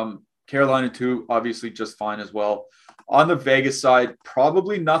 Carolina 2, obviously just fine as well. On the Vegas side,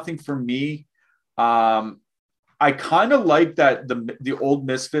 probably nothing for me. I kind of like that the old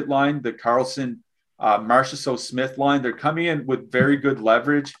Misfit line, the Carlson, Marchessault Smith line. They're coming in with very good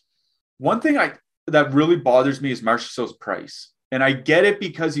leverage. One thing that really bothers me is Marchessault's price. And I get it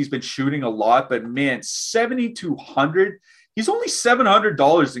because he's been shooting a lot, but man, 7,200. He's only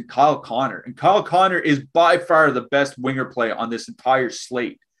 $700 in Kyle Connor. And Kyle Connor is by far the best winger play on this entire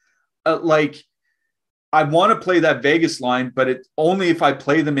slate. I want to play that Vegas line, but it only if I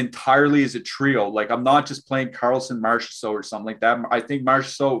play them entirely as a trio. Like I'm not just playing Carlson, Marchessault or something like that. I think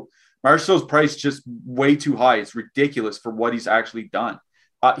Marchessault's price just way too high. It's ridiculous for what he's actually done.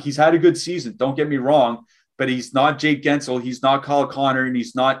 He's had a good season. Don't get me wrong, but he's not Jake Gensel. He's not Kyle Connor, and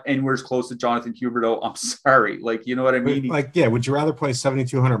he's not anywhere as close to Jonathan Huberdeau. I'm sorry. Like, you know what I mean? Like, yeah. Would you rather play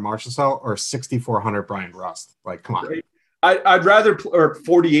 7,200 Marchessault or 6,400 Brian Rust? Like, come on. Right? I'd rather, or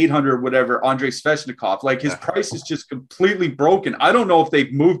 4,800 or whatever, Andrei Svechnikov. Like his price is just completely broken. I don't know if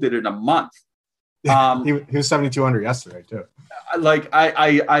they've moved it in a month. He was 7,200 yesterday too. Like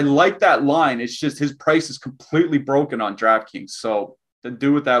I like that line. It's just his price is completely broken on DraftKings. So then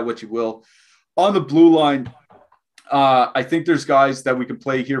do with that what you will. On the blue line, I think there's guys that we can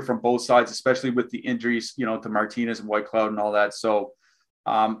play here from both sides, especially with the injuries, to Martinez and Whitecloud and all that. So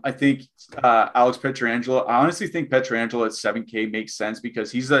I think Alex Pietrangelo. I honestly think Pietrangelo at 7K makes sense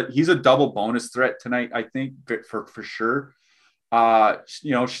because he's a double bonus threat tonight. I think for sure.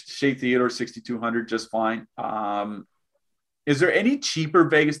 Shea Theodore 6,200 just fine. Is there any cheaper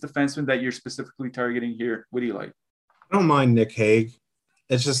Vegas defenseman that you're specifically targeting here? What do you like? I don't mind Nick Hague.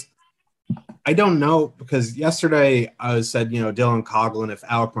 It's just I don't know because yesterday I said Dylan Coughlin if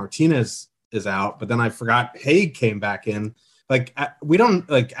Alec Martinez is out, but then I forgot Hague came back in. Like we don't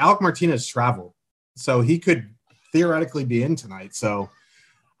like Alec Martinez traveled, so he could theoretically be in tonight. So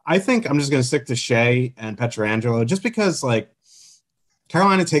I think I'm just going to stick to Shea and Pietrangelo just because like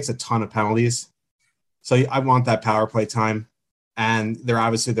Carolina takes a ton of penalties. So I want that power play time and they're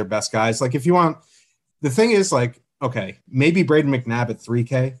obviously their best guys. Like if you want, the thing is like, okay, maybe Braden McNabb at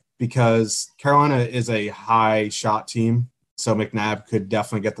 3K because Carolina is a high shot team. So McNabb could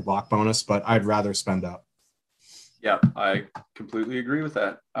definitely get the block bonus, but I'd rather spend up. Yeah, I completely agree with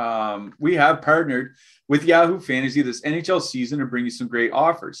that. We have partnered with Yahoo Fantasy this NHL season to bring you some great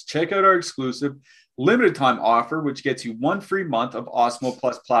offers. Check out our exclusive limited time offer, which gets you 1 free month of Osmo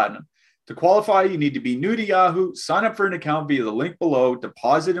Plus Platinum. To qualify, you need to be new to Yahoo, sign up for an account via the link below,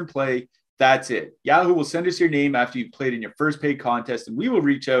 deposit and play. That's it. Yahoo will send us your name after you've played in your first paid contest, and we will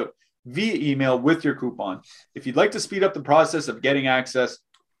reach out via email with your coupon. If you'd like to speed up the process of getting access,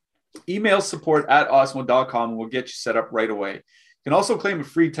 email support@osmo.com and we'll get you set up right away. You can also claim a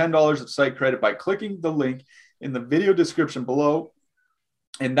free $10 of site credit by clicking the link in the video description below.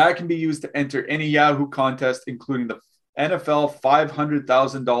 And that can be used to enter any Yahoo contest, including the NFL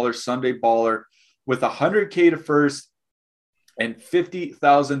 $500,000 Sunday Baller with $100K to first and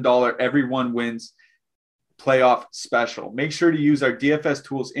 $50,000 everyone wins playoff special. Make sure to use our DFS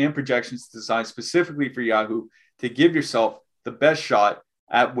tools and projections designed specifically for Yahoo to give yourself the best shot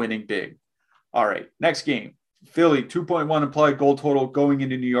at winning big. All right, next game. Philly, 2.1 implied goal total going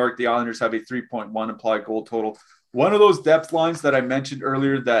into New York. The Islanders have a 3.1 implied goal total. One of those depth lines that I mentioned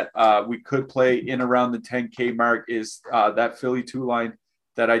earlier that we could play in around the 10K mark is that Philly 2 line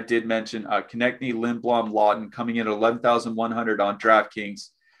that I did mention. Konechny, Lindblom, Lawton coming in at 11,100 on DraftKings.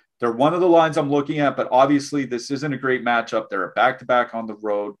 They're one of the lines I'm looking at, but obviously this isn't a great matchup. They're a back-to-back on the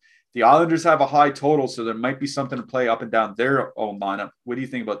road. The Islanders have a high total, so there might be something to play up and down their own lineup. What do you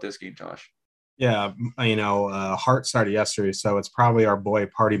think about this game, Josh? Yeah, Hart started yesterday, so it's probably our boy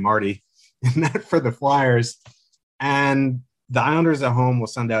Party Marty in that for the Flyers. And the Islanders at home will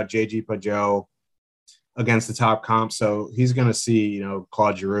send out JG Pajot against the top comp, so he's going to see,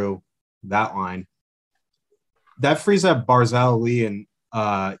 Claude Giroux, that line. That frees up Barzal, Lee, and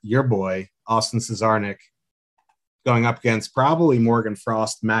your boy, Austin Cesarnik, going up against probably Morgan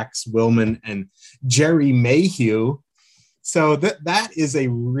Frost, Max Willman, and Jerry Mayhew. So that is a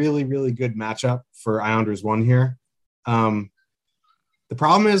really, really good matchup for Islanders 1 here. The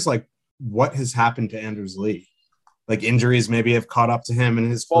problem is, like, what has happened to Anders Lee? Like, injuries maybe have caught up to him in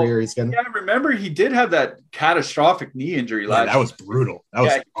his career. Yeah, remember, he did have that catastrophic knee injury last year. That was brutal. That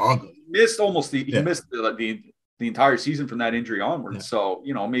was ugly. He missed the entire season from that injury onward. Yeah. So,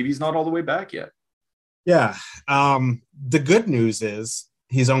 maybe he's not all the way back yet. Yeah. The good news is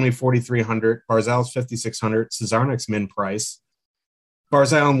he's only 4,300. Barzal's 5,600. Cesarnik's min price.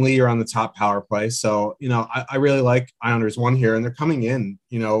 Barzal and Lee are on the top power play. So, I really like Islanders 1 here, and they're coming in,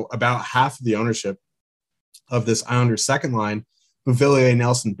 about half of the ownership of this Islanders second line, Bouvillier,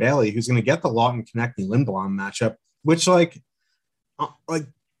 Nelson, Bailey, who's going to get the Lawton, Konechny, Lindblom matchup, which to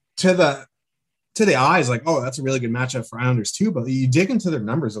the eyes, like, oh, that's a really good matchup for Islanders too. But you dig into their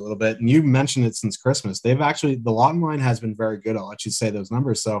numbers a little bit, and you've mentioned it since Christmas. The Lawton line has been very good. I'll let you say those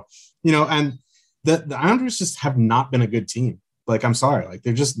numbers. So, and the Islanders just have not been a good team. Like, I'm sorry, like,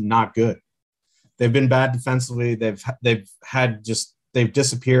 they're just not good. They've been bad defensively. They've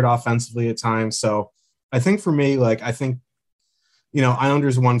disappeared offensively at times. So I think for me,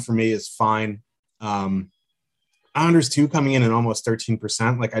 Islanders 1 for me is fine. Islanders 2 coming in at almost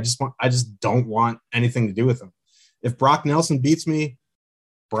 13%. Like I just don't want anything to do with them. If Brock Nelson beats me,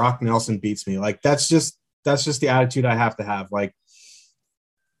 Brock Nelson beats me. Like that's just the attitude I have to have. Like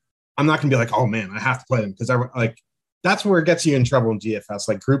I'm not gonna be like, oh man, I have to play them because that's where it gets you in trouble in DFS.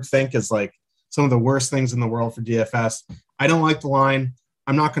 Like groupthink is like some of the worst things in the world for DFS. I don't like the line.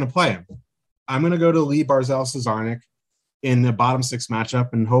 I'm not going to play him. I'm going to go to Lee Barzal-Cezarnik in the bottom 6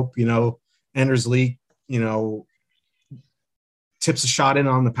 matchup and hope, Anders Lee, tips a shot in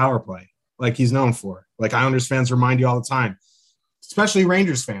on the power play like he's known for. Like Islanders fans remind you all the time, especially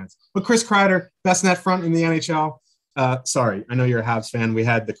Rangers fans. But Chris Kreider, best net front in the NHL. Sorry, I know you're a Habs fan. We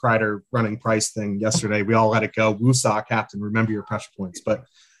had the Kreider running price thing yesterday. We all let it go. Woosah, captain, remember your pressure points. But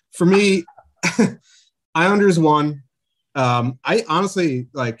for me, Islanders won. I honestly,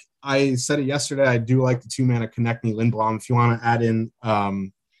 like I said it yesterday, I do like the 2-man of Konechny Lindblom. If you want to add in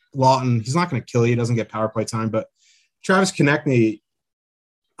Lawton, he's not going to kill you. He doesn't get power play time. But Travis Konechny,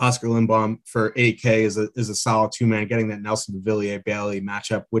 Oscar Lindblom for 8K is a solid 2-man, getting that Nelson Villiers-Bailey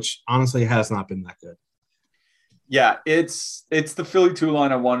matchup, which honestly has not been that good. Yeah, it's the Philly 2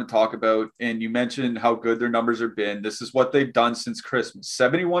 line I want to talk about. And you mentioned how good their numbers have been. This is what they've done since Christmas.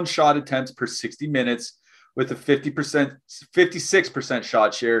 71 shot attempts per 60 minutes with a 56%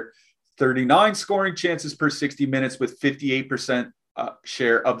 shot share, 39 scoring chances per 60 minutes with 58%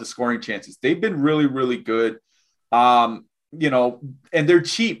 share of the scoring chances. They've been really, really good. And they're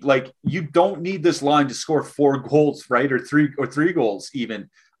cheap. Like you don't need this line to score 4 goals, right? Or three goals even.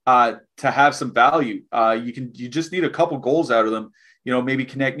 To have some value. You just need a couple goals out of them, maybe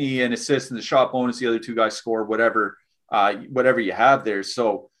Konechny an assist and the shot bonus, the other 2 guys score, whatever you have there.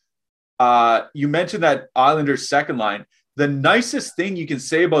 So you mentioned that Islanders second line. The nicest thing you can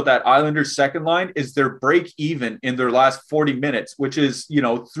say about that Islanders second line is their break even in their last 40 minutes, which is,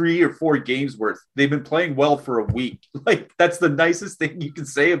 3 or 4 games worth. They've been playing well for a week. Like that's the nicest thing you can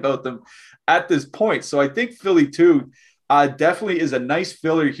say about them at this point. So I think Philly 2 definitely is a nice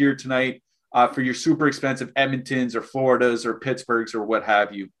filler here tonight for your super expensive Edmontons or Floridas or Pittsburghs or what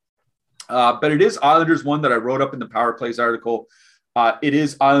have you. But it is Islanders 1 that I wrote up in the Power Plays article. It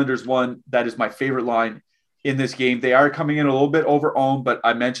is Islanders 1 that is my favorite line in this game. They are coming in a little bit over-owned, but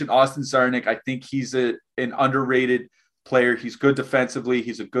I mentioned Austin Czarnik. I think he's an underrated player. He's good defensively.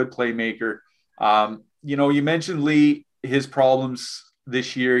 He's a good playmaker. You mentioned Lee, his problems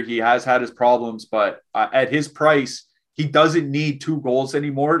this year. He has had his problems, but at his price, he doesn't need 2 goals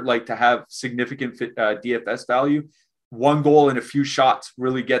anymore, like to have significant DFS value. 1 goal and a few shots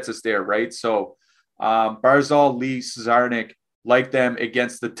really gets us there, right? So Barzal, Lee, Cezarnik, like them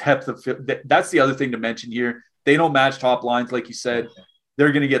against the depth of – that's the other thing to mention here. They don't match top lines, like you said.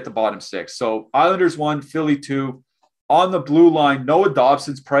 They're going to get the bottom 6. So Islanders 1, Philly 2. On the blue line, Noah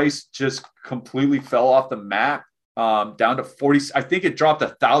Dobson's price just completely fell off the map down to 40. I think it dropped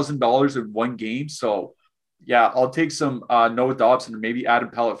 $1,000 in 1 game. So – yeah, I'll take some Noah Dobson or maybe Adam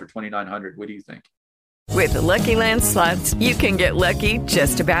Pellet for $2,900. What do you think? With the Lucky Land Slots, you can get lucky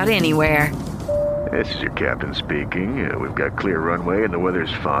just about anywhere. This is your captain speaking. We've got clear runway and the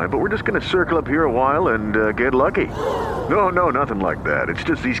weather's fine, but we're just going to circle up here a while and get lucky. No, nothing like that. It's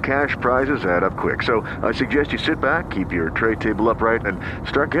just these cash prizes add up quick. So I suggest you sit back, keep your tray table upright, and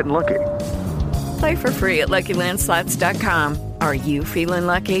start getting lucky. Play for free at LuckyLandSlots.com. Are you feeling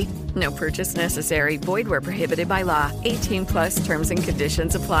lucky? No purchase necessary. Void where prohibited by law. 18+ terms and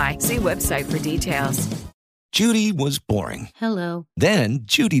conditions apply. See website for details. Judy was boring. Hello. Then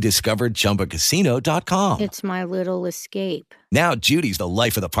Judy discovered ChumbaCasino.com. It's my little escape. Now Judy's the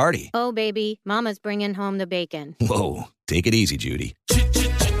life of the party. Oh, baby, mama's bringing home the bacon. Whoa, take it easy, Judy.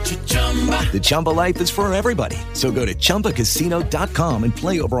 The Chumba life is for everybody. So go to ChumbaCasino.com and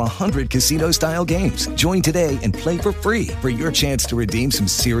play over 100 casino-style games. Join today and play for free for your chance to redeem some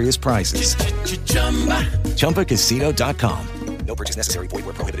serious prizes. ChumbaCasino.com. No purchase necessary. Void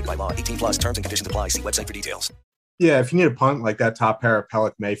where prohibited by law. 18+ terms and conditions apply. See website for details. Yeah, if you need a punt, like that top pair of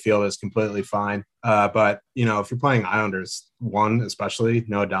Pellick Mayfield is completely fine. But, if you're playing Islanders 1 especially,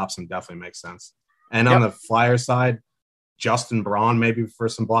 Noah Dobson definitely makes sense. And on the Flyer side, Justin Braun maybe for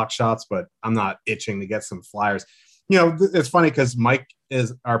some block shots, but I'm not itching to get some Flyers. It's funny because Mike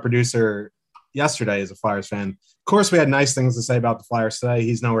is our producer yesterday is a Flyers fan. Of course, we had nice things to say about the Flyers today.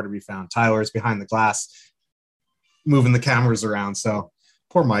 He's nowhere to be found. Tyler's behind the glass, moving the cameras around. So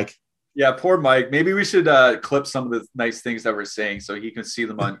poor Mike. Yeah, poor Mike. Maybe we should clip some of the nice things that we're saying so he can see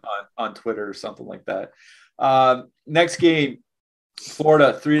them on Twitter or something like that. Next game,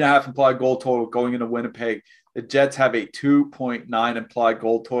 Florida, 3.5 implied goal total going into Winnipeg. The Jets have a 2.9 implied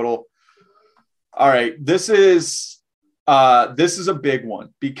goal total. All right, this is This is a big one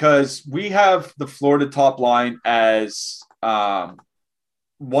because we have the Florida top line as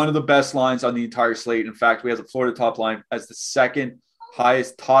one of the best lines on the entire slate. In fact, we have the Florida top line as the second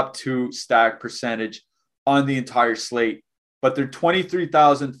highest top two stack percentage on the entire slate. But they're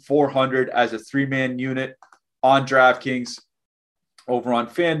 23,400 as a three-man unit on DraftKings. Over on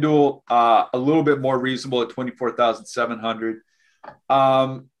FanDuel, a little bit more reasonable at 24,700.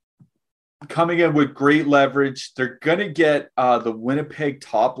 Coming in with great leverage. They're going to get the Winnipeg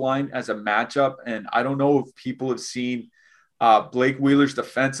top line as a matchup. And I don't know if people have seen Blake Wheeler's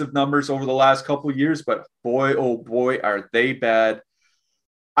defensive numbers over the last couple of years, but boy, oh boy, are they bad.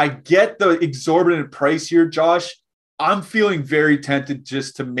 I get the exorbitant price here, Josh. I'm feeling very tempted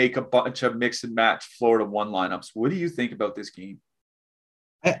just to make a bunch of mix and match Florida 1 lineups. What do you think about this game?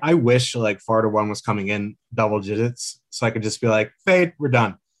 I wish like Florida 1 was coming in double digits so I could just be like, fade, we're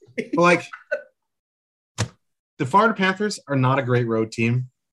done. But like the Florida Panthers are not a great road team.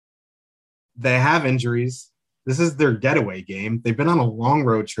 They have injuries. This is their getaway game. They've been on a long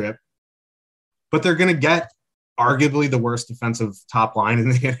road trip, but they're going to get arguably the worst defensive top line in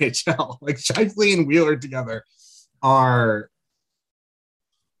the NHL. Like Scheifele and Wheeler together are,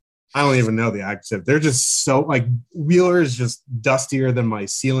 I don't even know the adjective. They're just so like Wheeler is just dustier than my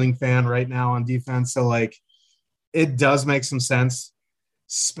ceiling fan right now on defense. So like it does make some sense,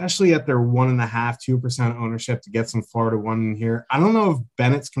 especially at their 1.5-2% ownership to get some Florida 1 in here. I don't know if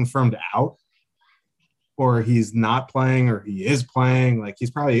Bennett's confirmed out or he's not playing or he is playing. Like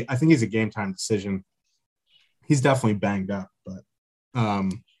he's probably, I think he's a game time decision. He's definitely banged up, but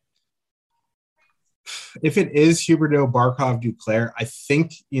if it is Huberdeau, Barkov, Duclair, I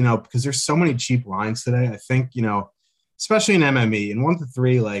think, because there's so many cheap lines today, I think, especially in MME, in 1 to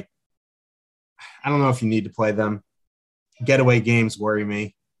 3, like, I don't know if you need to play them. Getaway games worry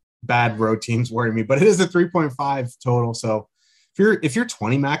me. Bad road teams worry me, but it is a 3.5 total. So if you're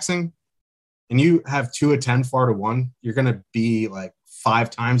 20 maxing and you have 2 of 10 Florida 1, you're going to be like 5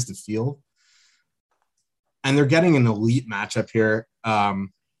 times the field. And they're getting an elite matchup here.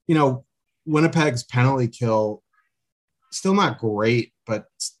 Winnipeg's penalty kill still not great, but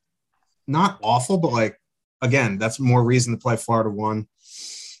not awful. But like, again, that's more reason to play Florida 1.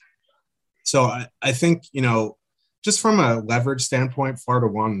 So I think, just from a leverage standpoint, Florida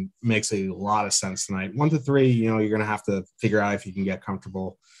 1 makes a lot of sense tonight. 1 to 3, you're going to have to figure out if you can get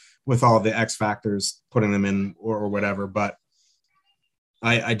comfortable with all the X factors, putting them in or whatever. But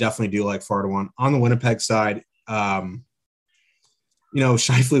I definitely do like Florida 1. On the Winnipeg side, Scheifele,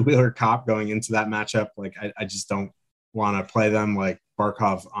 Wheeler, Kopp going into that matchup, like I just don't want to play them. Like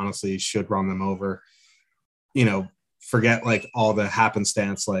Barkov honestly should run them over. Forget like all the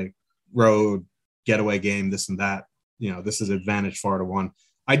happenstance, like road, getaway game, this and that. This is advantage Florida 1.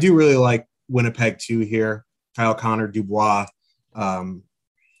 I do really like Winnipeg 2 here. Kyle Connor, Dubois,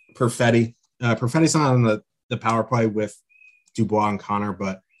 Perfetti. Perfetti's not on the power play with Dubois and Connor,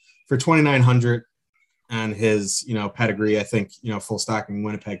 but for 2,900 and his, pedigree, I think, full stacking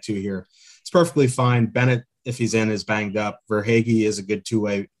Winnipeg 2 here. It's perfectly fine. Bennett, if he's in, is banged up. Verhaeghe is a good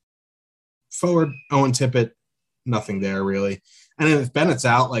two-way forward. Owen Tippett, nothing there really. And then if Bennett's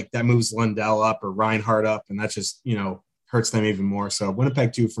out, like that moves Lindell up or Reinhardt up, and that just, hurts them even more. So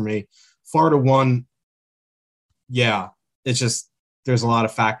Winnipeg 2 for me. Florida 1, yeah, it's just there's a lot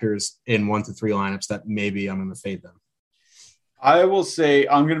of factors in 1 to 3 lineups that maybe I'm going to fade them. I will say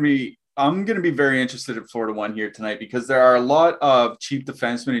I'm going to be very interested in Florida 1 here tonight because there are a lot of cheap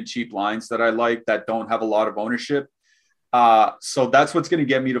defensemen and cheap lines that I like that don't have a lot of ownership. So that's what's going to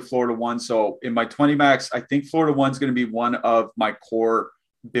get me to Florida 1. So in my 20 max, I think Florida 1 is going to be one of my core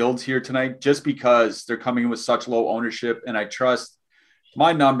builds here tonight, just because they're coming in with such low ownership. And I trust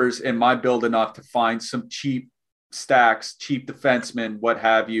my numbers and my build enough to find some cheap stacks, cheap defensemen, what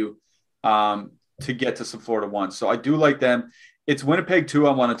have you, to get to some Florida 1. So I do like them. It's Winnipeg 2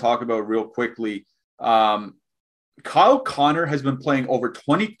 I want to talk about real quickly. Kyle Connor has been playing over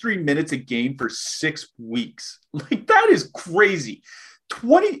 23 minutes a game for 6 weeks. Like, that is crazy.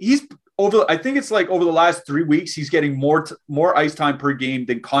 I think it's like over the last 3 weeks, he's getting more ice time per game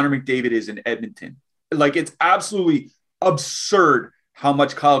than Connor McDavid is in Edmonton. Like, it's absolutely absurd how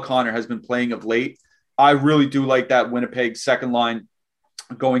much Kyle Connor has been playing of late. I really do like that Winnipeg second line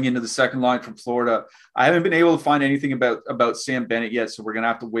going into the second line from Florida. I haven't been able to find anything about Sam Bennett yet, so we're going to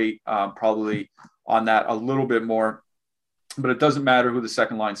have to wait probably on that a little bit more. But it doesn't matter who the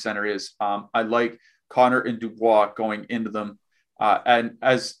second line center is. I like Connor and Dubois going into them. And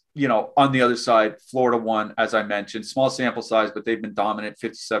as you know, on the other side, Florida 1, as I mentioned, small sample size, but they've been dominant,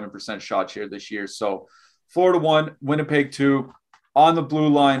 57% shot share this year. So Florida 1, Winnipeg 2. On the blue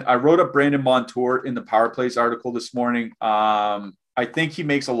line, I wrote up Brandon Montour in the Power Plays article this morning. I think he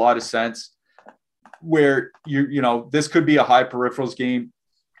makes a lot of sense where this could be a high peripherals game.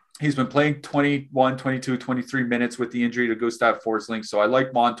 He's been playing 21, 22, 23 minutes with the injury to Gustav Forsling. So I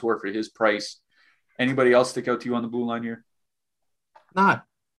like Montour for his price. Anybody else stick out to you on the blue line here? Not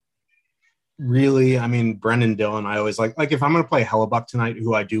really. I mean, Brendan Dillon, I always like if I'm going to play Hellebuck tonight,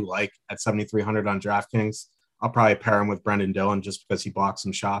 who I do like at 7,300 on DraftKings, I'll probably pair him with Brendan Dillon just because he blocks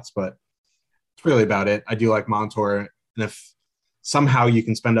some shots, but it's really about it. I do like Montour. And if somehow you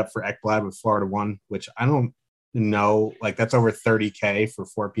can spend up for Ekblad with Florida 1, which I don't know, like that's over $30K for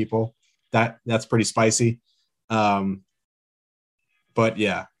 4 people. That's pretty spicy. But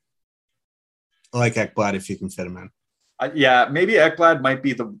yeah, I like Ekblad if you can fit him in. Yeah, maybe Ekblad might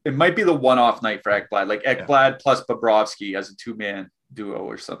be the one-off night for Ekblad, like Ekblad plus Bobrovsky as a 2-man duo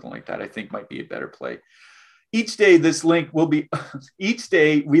or something like that. I think might be a better play. Each day, this link will be. Each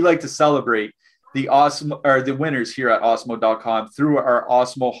day, we like to celebrate the winners here at Osmo.com through our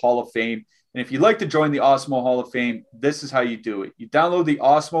Osmo Hall of Fame. And if you'd like to join the Osmo Hall of Fame, this is how you do it. You download the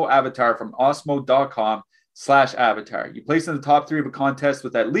Osmo avatar from Osmo.com/avatar. You place in the top 3 of a contest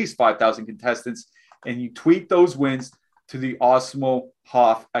with at least 5,000 contestants, and you tweet those wins to the Osmo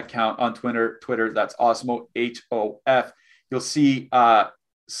Hoff account on Twitter. That's Osmo HOF. You'll see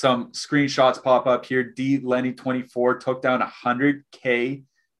some screenshots pop up here. D Lenny 24 took down 100K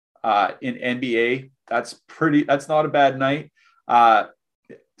in NBA. That's not a bad night.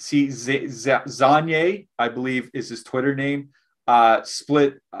 See Zanye, I believe is his Twitter name,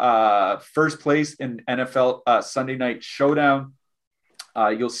 split first place in NFL Sunday Night Showdown.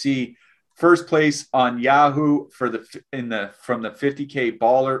 You'll see first place on Yahoo from the 50K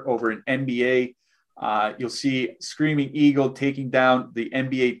baller over in NBA. You'll see Screaming Eagle taking down the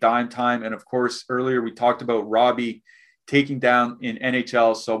NBA Dime Time. And of course, earlier we talked about Robbie taking down in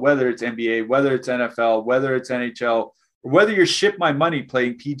NHL. So whether it's NBA, whether it's NFL, whether it's NHL, or whether you're ship my money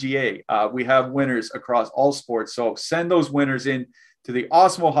playing PGA, we have winners across all sports. So send those winners in to the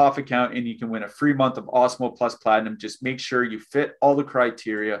Osmo Hoff account and you can win a free month of Osmo Plus Platinum. Just make sure you fit all the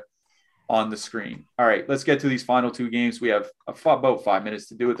criteria on the screen. All right, let's get to these final 2 games. We have about 5 minutes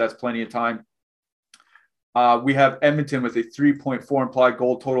to do it. That's plenty of time. We have Edmonton with a 3.4 implied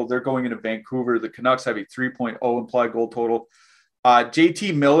goal total. They're going into Vancouver. The Canucks have a 3.0 implied goal total.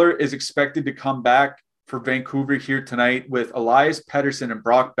 JT Miller is expected to come back for Vancouver here tonight with Elias Pettersson and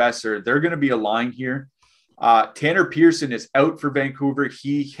Brock Besser. They're going to be a line here. Tanner Pearson is out for Vancouver.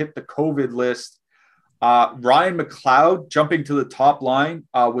 He hit the COVID list. Ryan McLeod jumping to the top line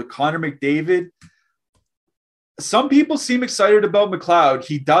with Connor McDavid. Some people seem excited about McLeod.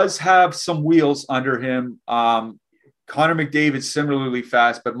 He does have some wheels under him. Connor McDavid similarly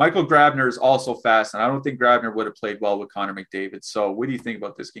fast, but Michael Grabner is also fast, and I don't think Grabner would have played well with Connor McDavid. So what do you think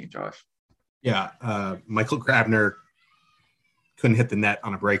about this game, Josh? Yeah, Michael Grabner couldn't hit the net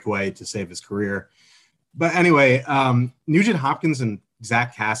on a breakaway to save his career. But anyway, Nugent Hopkins and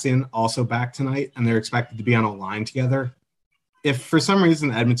Zach Kassian also back tonight, and they're expected to be on a line together. If for some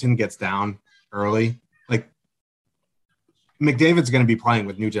reason Edmonton gets down early, like McDavid's going to be playing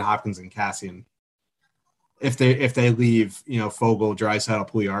with Nugent Hopkins and Kassian. If they leave, Fogle, Draisaitl,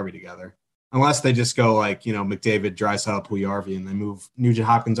 Puljujarvi together, unless they just go like, McDavid, Draisaitl, Puljujarvi, and they move Nugent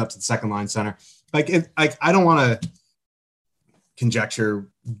Hopkins up to the second line center. I don't want to conjecture,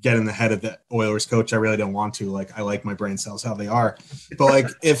 get in the head of the Oilers coach. I really don't want to. I like my brain cells how they are.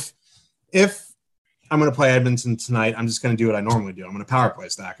 But if I'm going to play Edmonton tonight, I'm just going to do what I normally do. I'm going to power play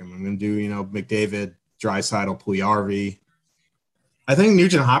stack him. I'm going to do, McDavid, Draisaitl, Puljujarvi. I think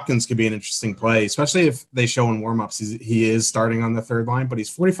Nugent Hopkins could be an interesting play, especially if they show in warmups he is starting on the third line, but he's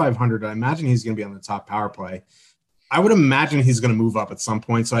 4,500. I imagine he's going to be on the top power play. I would imagine he's going to move up at some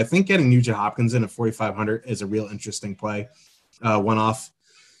point. So I think getting Nugent Hopkins in at 4,500 is a real interesting play. One off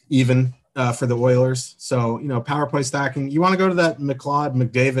even for the Oilers. So, power play stacking. You want to go to that McLeod,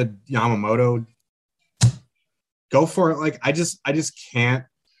 McDavid, Yamamoto, go for it. I just can't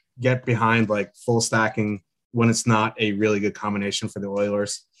get behind full stacking when it's not a really good combination for the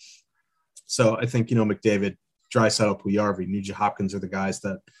Oilers. So I think, McDavid, Draisaitl, Puljujarvi, Nugent Hopkins are the guys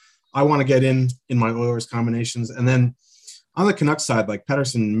that I want to get in my Oilers combinations. And then on the Canucks side,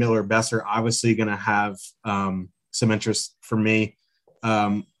 Pettersson, Miller, Besser, obviously going to have some interest for me.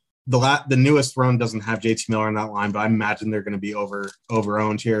 The newest run doesn't have JT Miller on that line, but I imagine they're going to be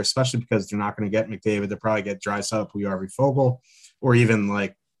over-owned here, especially because they're not going to get McDavid. They'll probably get Draisaitl, Puljujarvi, Fogle, or even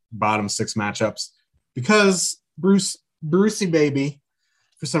bottom 6 matchups. Because Brucey baby,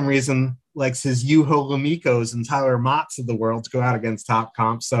 for some reason, likes his Juho Lamikos and Tyler Motts of the world to go out against top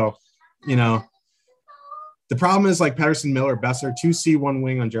comp. So, The problem is like Pedersen, Miller, Besser, 2C, 1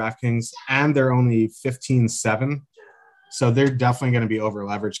 wing on DraftKings, and they're only 15-7. So they're definitely going to be over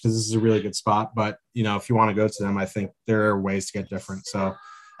leveraged because this is a really good spot. But, if you want to go to them, I think there are ways to get different. So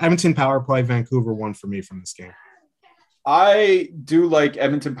Edmonton power play, Vancouver 1 for me from this game. I do like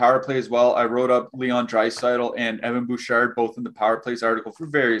Edmonton power play as well. I wrote up Leon Draisaitl and Evan Bouchard both in the power plays article for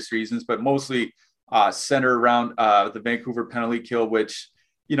various reasons, but mostly center around the Vancouver penalty kill, which,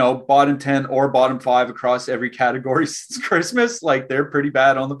 bottom 10 or bottom 5 across every category since Christmas. Like, they're pretty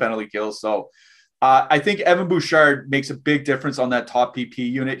bad on the penalty kill. So I think Evan Bouchard makes a big difference on that top PP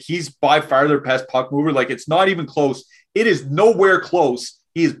unit. He's by far their best puck mover. Like, it's not even close. It is nowhere close.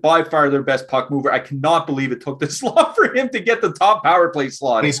 He is by far their best puck mover. I cannot believe it took this long for him to get the top power play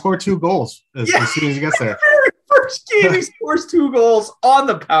slot. And he scored 2 goals as soon as he gets there. First game, he scores 2 goals on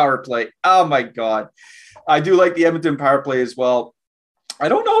the power play. Oh, my God. I do like the Edmonton power play as well. I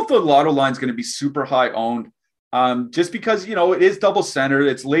don't know if the lotto line is going to be super high owned. Just because, it is double center.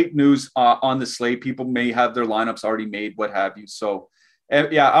 It's late news on the slate. People may have their lineups already made, what have you. So,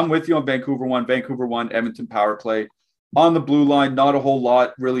 I'm with you on Vancouver 1, Edmonton power play. On the blue line, not a whole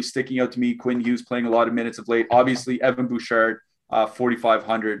lot really sticking out to me. Quinn Hughes playing a lot of minutes of late. Obviously, Evan Bouchard,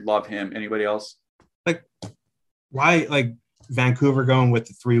 4,500. Love him. Anybody else? Why, Vancouver going with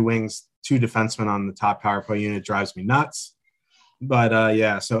the 3 wings, 2 defensemen on the top power play unit drives me nuts.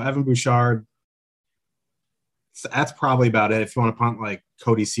 But, so Evan Bouchard, that's probably about it. If you want to punt like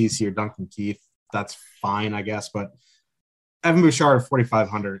Cody Ceci or Duncan Keith, that's fine, I guess. But Evan Bouchard,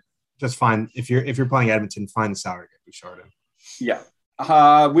 4,500. Just fine. If you're playing Edmonton, find the salary to get Bouchard in. Yeah.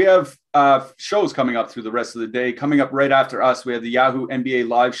 We have shows coming up through the rest of the day. Coming up right after us, we have the Yahoo NBA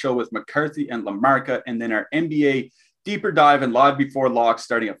live show with McCarthy and LaMarca, and then our NBA deeper dive and live before lock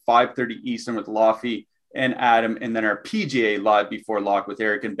starting at 5:30 Eastern with Laffy and Adam, and then our PGA live before lock with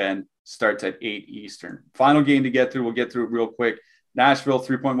Eric and Ben starts at 8 Eastern. Final game to get through. We'll get through it real quick. Nashville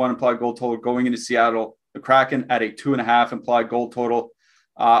 3.1 implied goal total going into Seattle. The Kraken at a 2.5 implied goal total.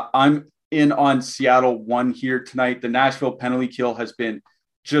 I'm in on Seattle 1 here tonight. The Nashville penalty kill has been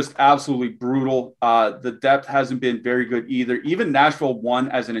just absolutely brutal. The depth hasn't been very good either. Even Nashville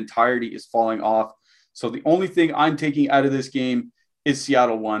 1 as an entirety is falling off. So the only thing I'm taking out of this game is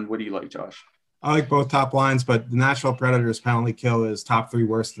Seattle 1. What do you like, Josh? I like both top lines, but the Nashville Predators penalty kill is top 3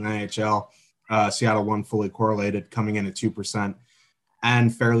 worst in the NHL. Seattle 1 fully correlated, coming in at 2%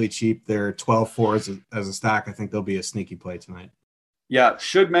 and fairly cheap. They're 12-4 as a stack. I think they'll be a sneaky play tonight. Yeah,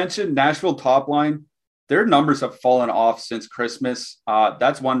 should mention Nashville top line. Their numbers have fallen off since Christmas.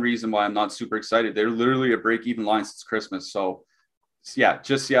 That's one reason why I'm not super excited. They're literally a break-even line since Christmas. So, yeah,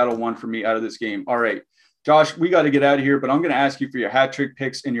 just Seattle 1 for me out of this game. All right, Josh, we got to get out of here, but I'm going to ask you for your hat trick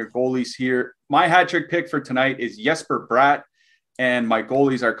picks and your goalies here. My hat trick pick for tonight is Jesper Bratt, and my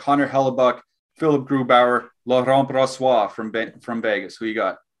goalies are Connor Hellebuck, Philip Grubauer, Laurent Brossoit from Vegas. Who you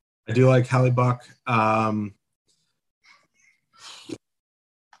got? I do like Hellebuck.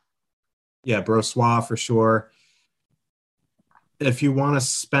 Yeah, Brossoit for sure. If you want to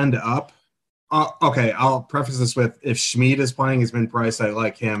spend up, okay, I'll preface this with if Schmid is playing, he's been priced. I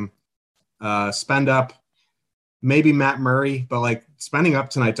like him. Spend up, maybe Matt Murray, but like spending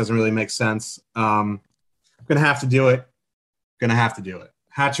up tonight doesn't really make sense. I'm going to have to do it.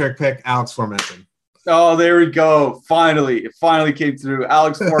 Hat trick pick, Alex Formenton. Oh, there we go. Finally, it finally came through.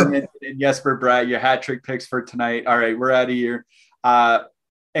 Alex Formenton and Jesper Bratt, your hat trick picks for tonight. All right, we're out of here.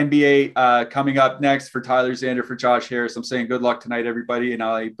 NBA coming up next for Tyler Zander, for Josh Harris. I'm saying good luck tonight, everybody, and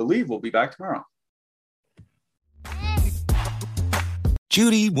I believe we'll be back tomorrow.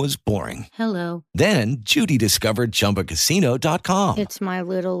 Judy was boring. Hello. Then Judy discovered ChumbaCasino.com. It's my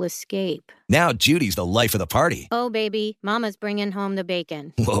little escape. Now Judy's the life of the party. Oh, baby, mama's bringing home the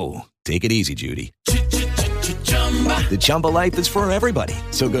bacon. Whoa, take it easy, Judy. The Chumba life is for everybody.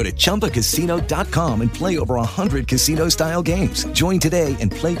 So go to ChumbaCasino.com and play over 100 casino-style games. Join today and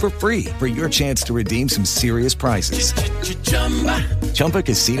play for free for your chance to redeem some serious prizes.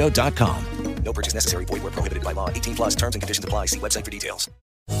 ChumbaCasino.com. No purchase necessary. Void where prohibited by law. 18+ terms and conditions apply. See website for details.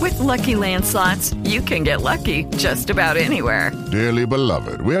 With Lucky Land Slots, you can get lucky just about anywhere. Dearly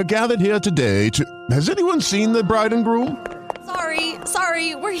beloved, we are gathered here today to... Has anyone seen the bride and groom?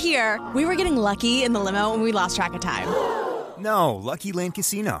 Sorry, we're here. We were getting lucky in the limo and we lost track of time. No, Lucky Land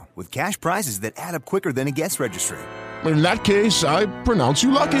Casino, with cash prizes that add up quicker than a guest registry. In that case, I pronounce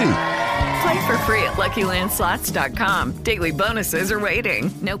you lucky. Play for free at LuckyLandSlots.com. Daily bonuses are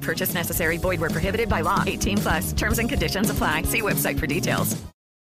waiting. No purchase necessary. Void where prohibited by law. 18+. Terms and conditions apply. See website for details.